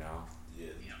 You know.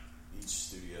 Yeah. Each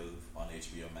studio on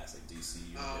HBO Max, like DC,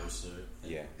 Universal.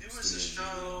 Yeah. It was a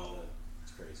show.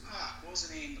 It's crazy. What was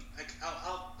the name?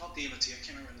 I'll DM it to you. I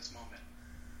can't remember in this moment.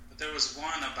 But there was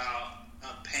one about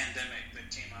a pandemic that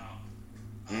came out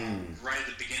right at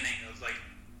the beginning of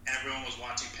everyone was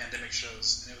watching pandemic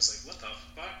shows, and it was like, what the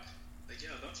fuck? Yo,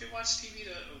 don't you watch TV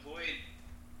to avoid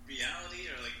reality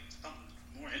or something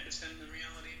more interesting than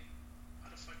reality? Why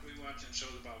the fuck are we watching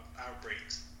shows about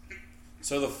outbreaks?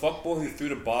 So the fuckboy who threw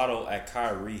the bottle at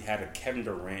Kyrie had a Kevin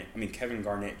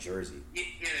Garnett jersey. Yeah,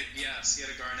 Yes, he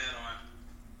had a Garnett on.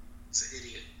 He's an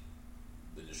idiot.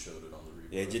 They just showed it on the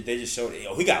replay. Yeah, they just showed it.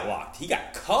 Oh, he got locked. He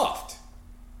got cuffed.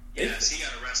 Yes, he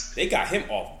got arrested. They got him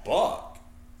off buck.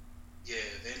 Yeah,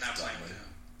 they're not playing with him.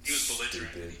 He was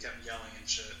belligerent. He kept yelling and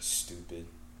shit. Stupid.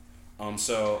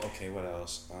 So, okay, what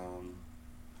else?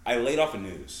 I laid off the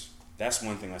news. That's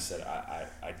one thing I said.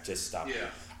 I just stopped.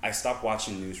 Yeah. I stopped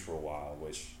watching news for a while,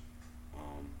 which,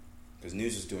 because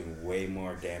news is doing way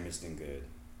more damage than good.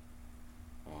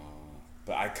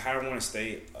 But I kind of want to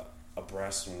stay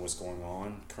abreast on what's going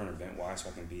on, current event wise, so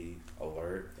I can be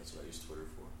alert. That's what I use Twitter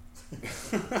for.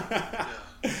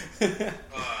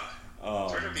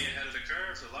 Twitter being ahead of the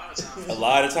curve a lot of times. A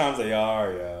lot of times they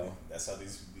are, yo. That's how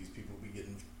these people be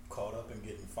getting caught up and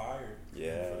getting fired.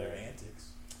 Yeah. For their antics.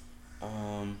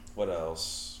 What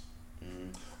else?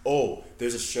 Oh,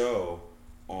 there's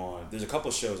a couple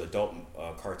of shows, adult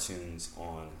cartoons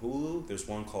on Hulu. There's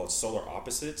one called Solar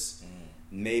Opposites,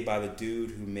 made by the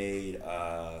dude who made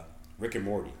Rick and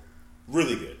Morty.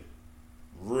 Really good.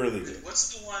 Really good.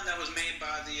 What's the one that was made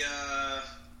by the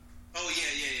oh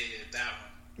yeah, that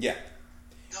one. Yeah.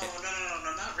 No,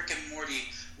 not Rick and Morty.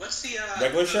 What's the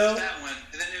regular show? That one.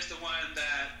 And then there's the one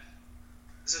that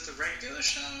is it the regular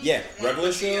show? Yeah,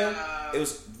 regular show. It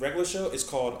was regular show. It's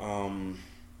called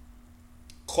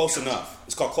Close Enough.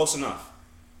 It's called Close Enough.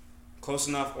 Close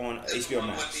Enough on HBO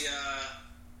Max. With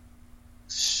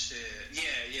the shit. Yeah.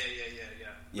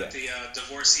 Yeah. With the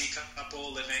divorcee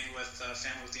couple living with a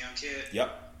family with a young kid.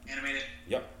 Yep. Animated.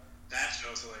 Yep. That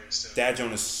show's hilarious too. That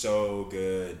joint is so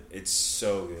good. It's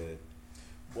so good.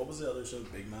 What was the other show?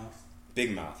 Big Mouth?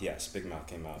 Big Mouth, yes. Big Mouth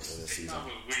came out for this season. Big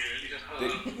Mouth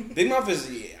was weird. Big Mouth is...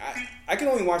 I can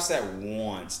only watch that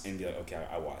once and be like, okay,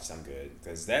 I watched. I'm good.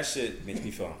 Because that shit makes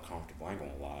me feel uncomfortable. I ain't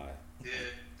gonna lie. Yeah.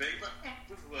 Big Mouth.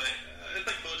 It's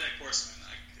like BoJack Horseman.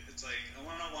 It's like, I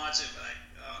want to watch it, but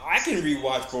I can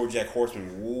rewatch BoJack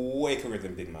Horseman way quicker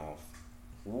than Big Mouth.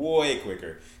 Way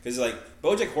quicker. Because, like,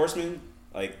 BoJack Horseman,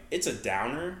 like, it's a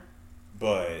downer,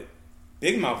 but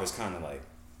Big Mouth is kind of, like,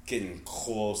 getting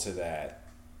close to that,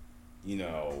 you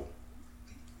know,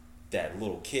 that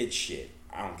little kid shit.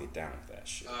 I don't get down with that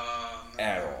shit.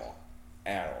 No.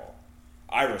 At all.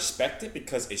 I respect it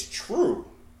because it's true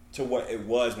to what it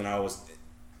was when I was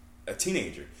a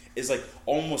teenager. It's, like,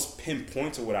 almost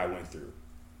pinpoint to what I went through.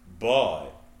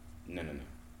 But... No.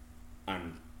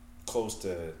 I'm close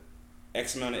to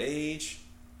X amount of age.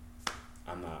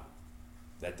 I'm not.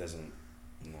 That doesn't.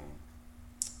 No.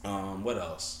 What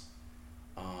else?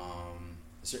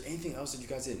 Is there anything else that you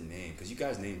guys didn't name? Because you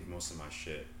guys named most of my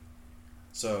shit.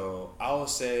 So I will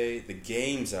say the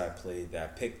games that I played that I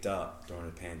picked up during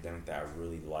the pandemic that I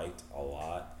really liked a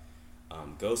lot.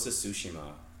 Ghost of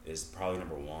Tsushima is probably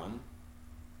number one.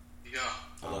 Yeah.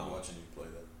 I love watching you play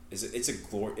that. It's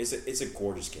a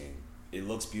gorgeous game. It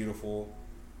looks beautiful.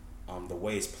 The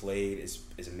way it's played is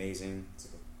amazing.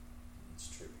 It's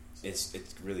true. It's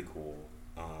really cool.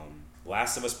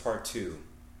 Last of Us Part 2.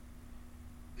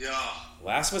 Yeah.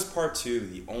 Last of Us Part 2,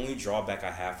 the only drawback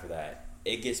I have for that,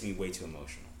 it gets me way too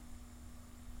emotional.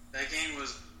 That game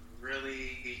was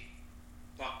really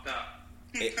fucked up.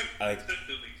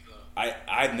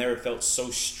 I've never felt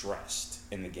so stressed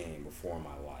in the game before in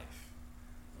my life.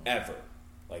 Ever.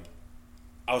 Like,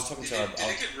 I was talking to Did it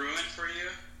get ruined for you?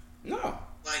 No.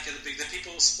 Like, did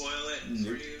people spoil it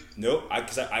for you? Nope.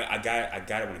 Because I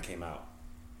got it when it came out.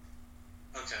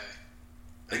 Okay.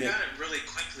 I got it really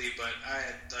quickly, but I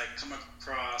had come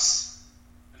across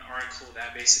an article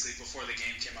that basically before the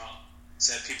game came out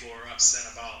said people were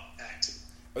upset about Act.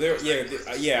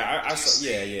 I saw.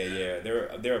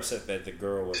 They're upset that the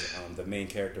girl was the main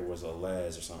character was a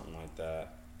les or something like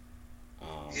that.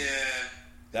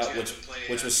 That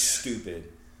which was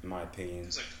stupid in my opinion.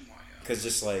 It's like, come on, because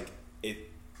just like it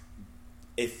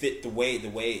fit the way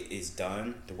it is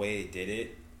done, the way it did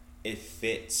it. It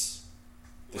fits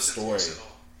the story.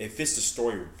 It fits the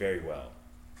story very well.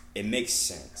 It makes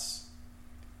sense,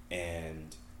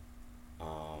 and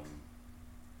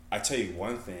I tell you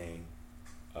one thing.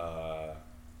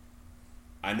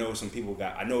 I know people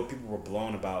were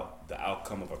blown about the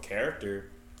outcome of a character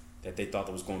that they thought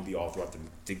that was going to be all throughout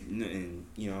and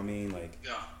you know what I mean? Like,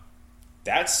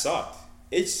 that sucked.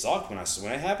 It sucked when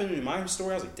it happened in my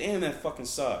story. I was like, damn, that fucking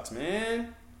sucks,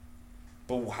 man.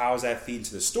 But how's that feed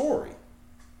into the story?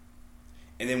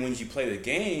 And then when you play the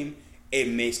game, it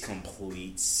makes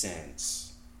complete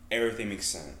sense. Everything makes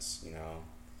sense, you know?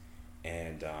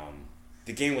 And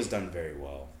the game was done very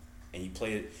well. And you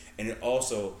played it, and it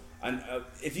also,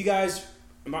 if you guys,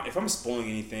 if I'm spoiling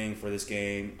anything for this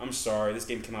game, I'm sorry. This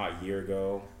game came out a year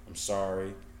ago. I'm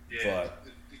sorry. Yeah, but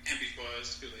it can't be spoiled.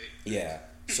 It's too late. Yeah.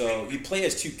 So you play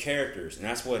as two characters, and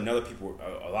that's what a lot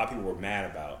of people were mad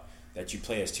about, that you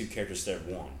play as two characters instead of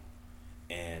one.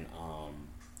 And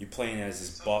you're playing as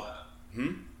this buck.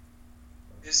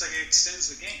 It's like it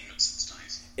extends the game. It's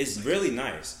nice. It's really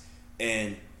nice.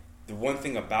 And the one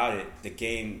thing about it, the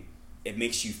game, it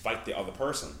makes you fight the other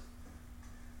person.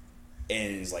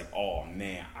 And it's like, oh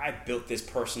man, I built this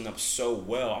person up so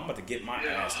well. I'm about to get my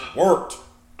ass worked.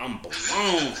 I'm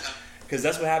blown. Because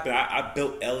that's what happened. I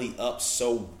built Ellie up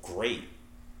so great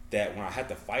that when I had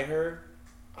to fight her,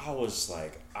 I was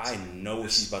like, I know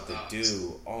what she's about to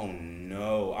do. Oh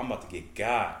no, I'm about to get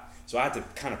got. So I had to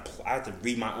I had to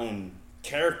read my own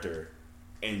character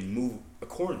and move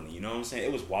accordingly. You know what I'm saying?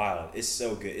 It was wild. It's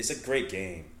so good. It's a great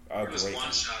game. It was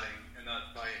one-shotting in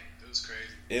that fight. It was crazy.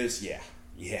 It was, yeah.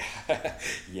 Yeah. I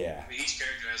mean, each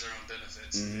character has their own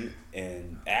benefits. Mm-hmm.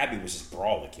 And Abby was just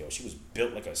brolic, yo. She was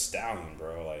built like a stallion,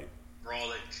 bro. Like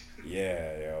brolic.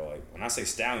 Yeah, yo. Like when I say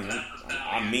stallion,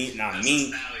 I mean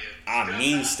stallion.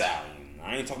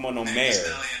 I ain't talking about no mare.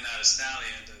 Stallion, not a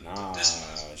stallion. This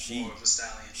one's more of a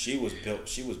stallion.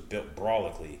 She was built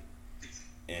brolically,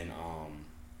 and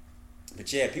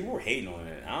but yeah, people were hating on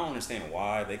it. I don't understand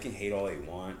why. They can hate all they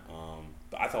want.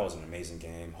 But I thought it was an amazing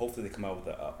game. Hopefully they come out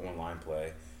with an online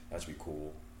play. That'd be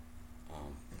cool.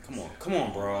 Come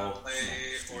on, bro. Play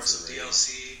or some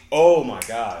DLC. Oh my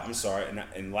God! I'm sorry.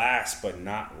 And last but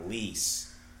not least,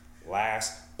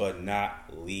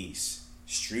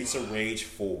 Streets of Rage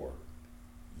 4.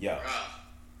 Yo,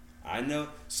 I know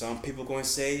some people going to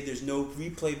say there's no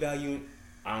replay value.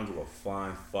 I don't give a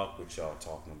flying fuck what y'all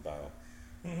talking about.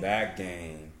 That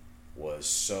game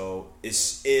was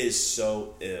is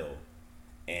so ill,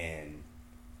 and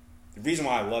the reason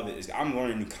why I love it is I'm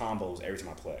learning new combos every time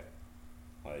I play.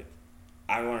 Like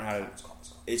I learn how to.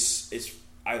 It's.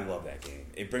 I love that game.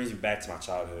 It brings me back to my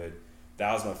childhood.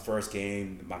 That was my first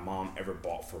game that my mom ever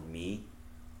bought for me.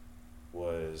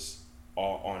 Was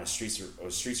on Streets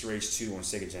of Rage 2 on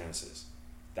Sega Genesis.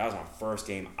 That was my first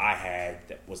game I had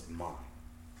that was mine.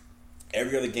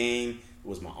 Every other game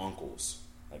was my uncle's.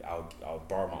 Like I'll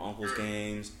borrow my uncle's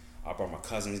games, I'll borrow my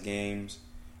cousin's games,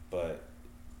 but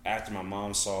after my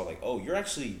mom saw like, oh, you're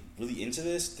actually really into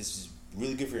this. This is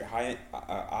really good for your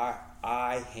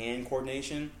eye-hand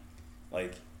coordination.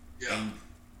 Like, and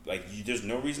like there's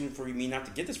no reason for me not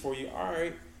to get this for you. All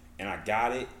right, and I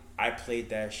got it. I played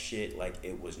that shit like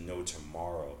it was no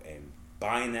tomorrow, and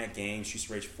buying that game, Streets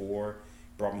of Rage 4,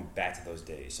 brought me back to those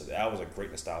days. So that was a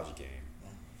great nostalgia game.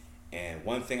 And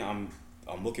one thing I'm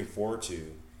looking forward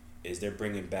to is they're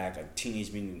bringing back a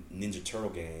Teenage Mutant Ninja Turtle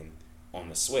game on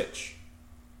the Switch.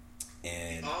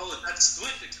 And that's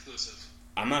Switch exclusive.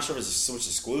 I'm not sure if it's a Switch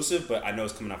exclusive, but I know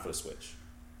it's coming out for the Switch.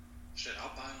 Shit,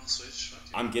 I'll buy it on Switch.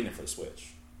 Okay. I'm getting it for the Switch.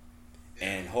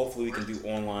 And hopefully we can do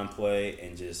online play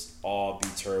and just all be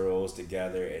turtles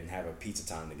together and have a pizza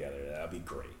time together. That'd be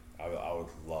great. I would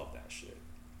love that shit.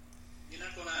 You're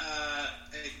not gonna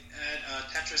add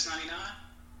Tetris 99?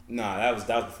 Nah, that was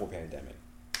before pandemic.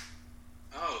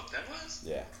 Oh, that was?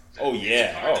 Yeah. Oh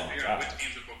yeah. Oh my God. Which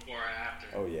games were before or after?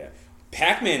 Oh yeah.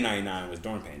 Pac-Man 99 was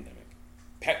during pandemic.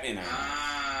 Pac-Man 99.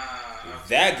 Okay.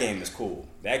 That game is cool.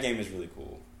 That game is really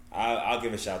cool. I'll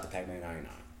give a shout out to Pac-Man 99.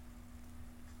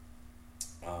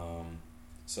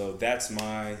 So that's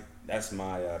my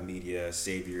media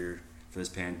savior for this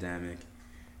pandemic,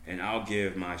 and I'll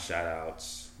give my shout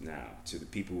outs now to the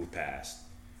people who passed.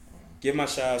 Give my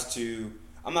shout outs to,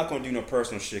 I'm not going to do no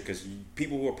personal shit because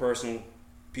people who are personal,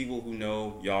 people who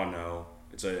know, y'all know,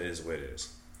 it is what it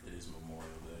is. It is Memorial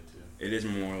Day too. It is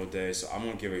Memorial Day, so I'm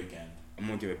gonna give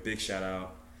a big shout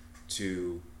out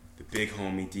to the big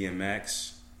homie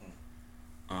DMX,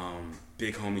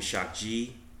 big homie Shock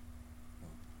G,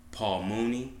 Paul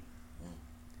Mooney.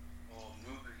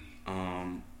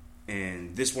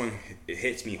 And this one, it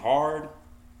hits me hard.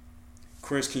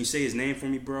 Chris, can you say his name for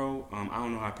me, bro? I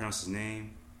don't know how to pronounce his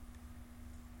name.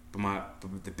 But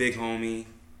the big homie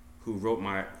who wrote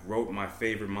my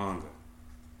favorite manga.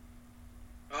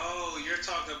 Oh, you're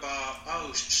talking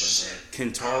about shit.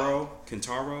 Kentaro.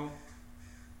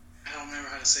 I don't remember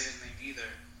how to say his name either.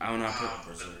 I don't know how to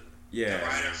Berserk. Yeah. The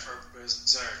writer for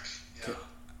Berserk. Yeah.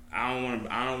 I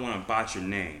don't want to botch your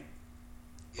name.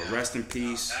 But rest in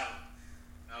peace.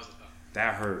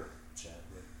 That hurt.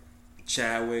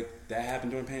 Chadwick. That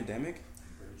happened during the pandemic?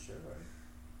 I'm pretty sure, right?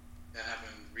 That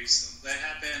happened recently. That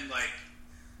happened like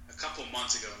a couple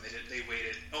months ago, and they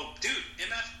waited. Oh, dude,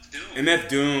 MF Doom. MF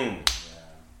Doom.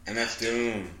 Yeah.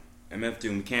 MF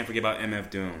Doom. We can't forget about MF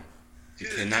Doom.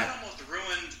 Dude, that almost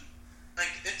ruined. Like,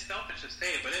 it's selfish to say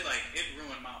it, but it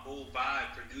ruined my whole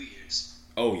vibe for New Year's.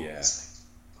 Oh yeah.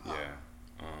 Yeah.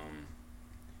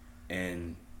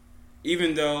 And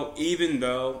even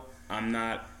though I'm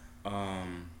not,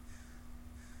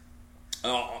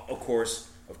 of course,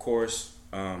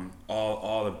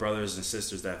 all the brothers and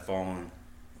sisters that fallen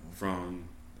from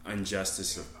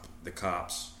injustice of the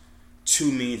cops,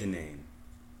 too mean to name.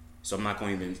 So I'm not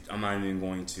even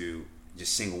going to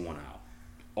just single one out.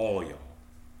 All y'all.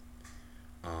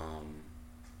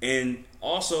 And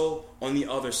also on the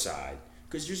other side,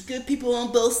 because there's good people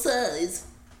on both sides.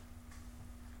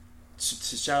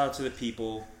 To shout out to the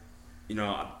people,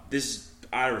 this is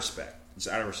out of respect. It's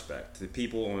out of respect to the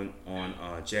people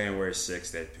on January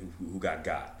 6th who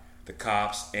got. The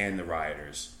cops and the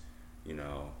rioters.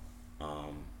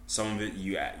 Some of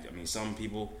it some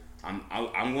people.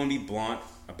 I'm going to be blunt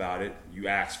about it. You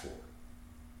asked for it.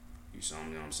 You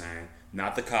know what I'm saying?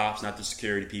 Not the cops, not the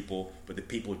security people, but the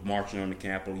people marching on the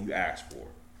Capitol. You asked for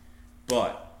it.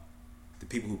 But the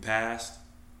people who passed,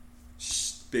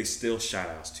 big still shout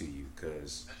outs to you,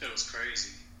 because that shit was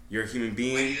crazy. You're a human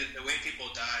being. The way people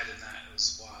died in that, it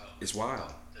was wild. It's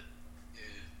wild.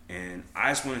 Yeah. And I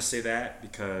just want to say that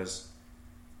because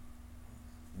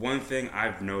one thing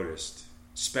I've noticed,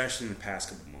 especially in the past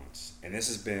couple months, and this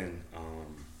has been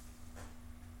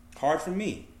hard for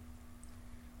me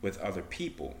with other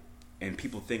people and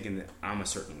people thinking that I'm a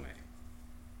certain way.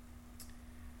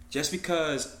 Just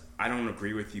because I don't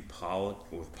agree with you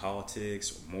with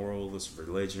politics or morals,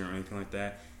 religion, or anything like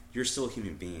that, you're still a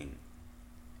human being.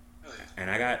 Oh, yeah.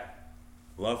 And I got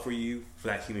love for you for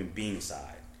that human being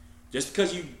side. Just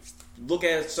because you look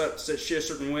at shit a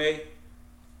certain way,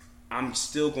 I'm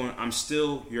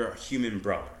still your human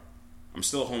brother. I'm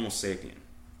still a Homo sapien.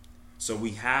 So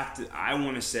I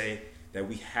want to say that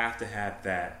we have to have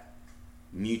that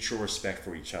mutual respect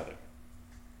for each other.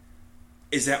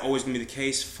 Is that always going to be the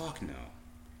case? Fuck no.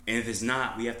 And if it's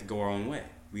not, we have to go our own way.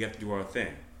 We have to do our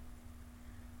thing.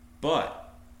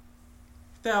 But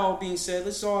that all being said,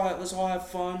 let's all have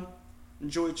fun,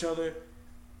 enjoy each other,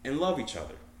 and love each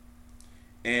other.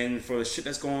 And for the shit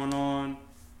that's going on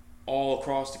all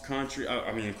across the country,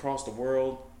 across the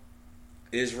world,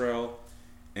 Israel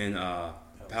and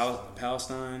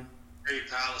Palestine. Free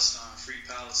Palestine. Free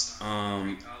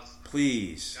Palestine.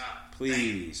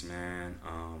 Please, man.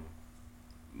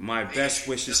 My best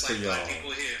wishes for y'all. Black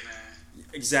people here, man.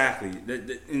 Exactly.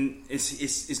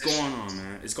 It's going on,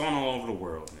 man. It's going all over the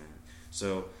world, man.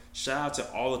 So shout out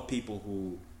to all the people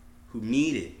who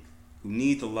need it, who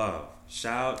need the love.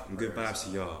 Shout out and good vibes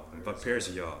to y'all. Prayers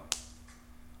to y'all.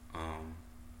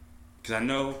 Because I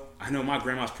know my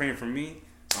grandma's praying for me.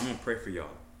 So I'm gonna pray for y'all.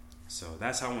 So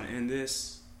that's how I want to end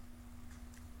this.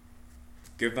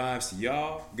 Good vibes to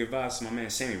y'all. Good vibes to my man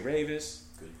Sammy Ravis.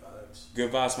 Good vibes.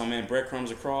 Good vibes to my man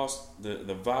Breadcrumbs Across.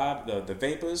 The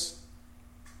Vapors.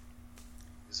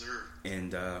 Yes, sir.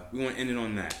 And we want to end it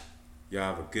on that. Y'all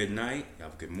have a good night. Y'all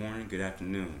have a good morning. Good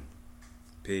afternoon.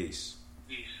 Peace.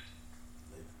 Peace.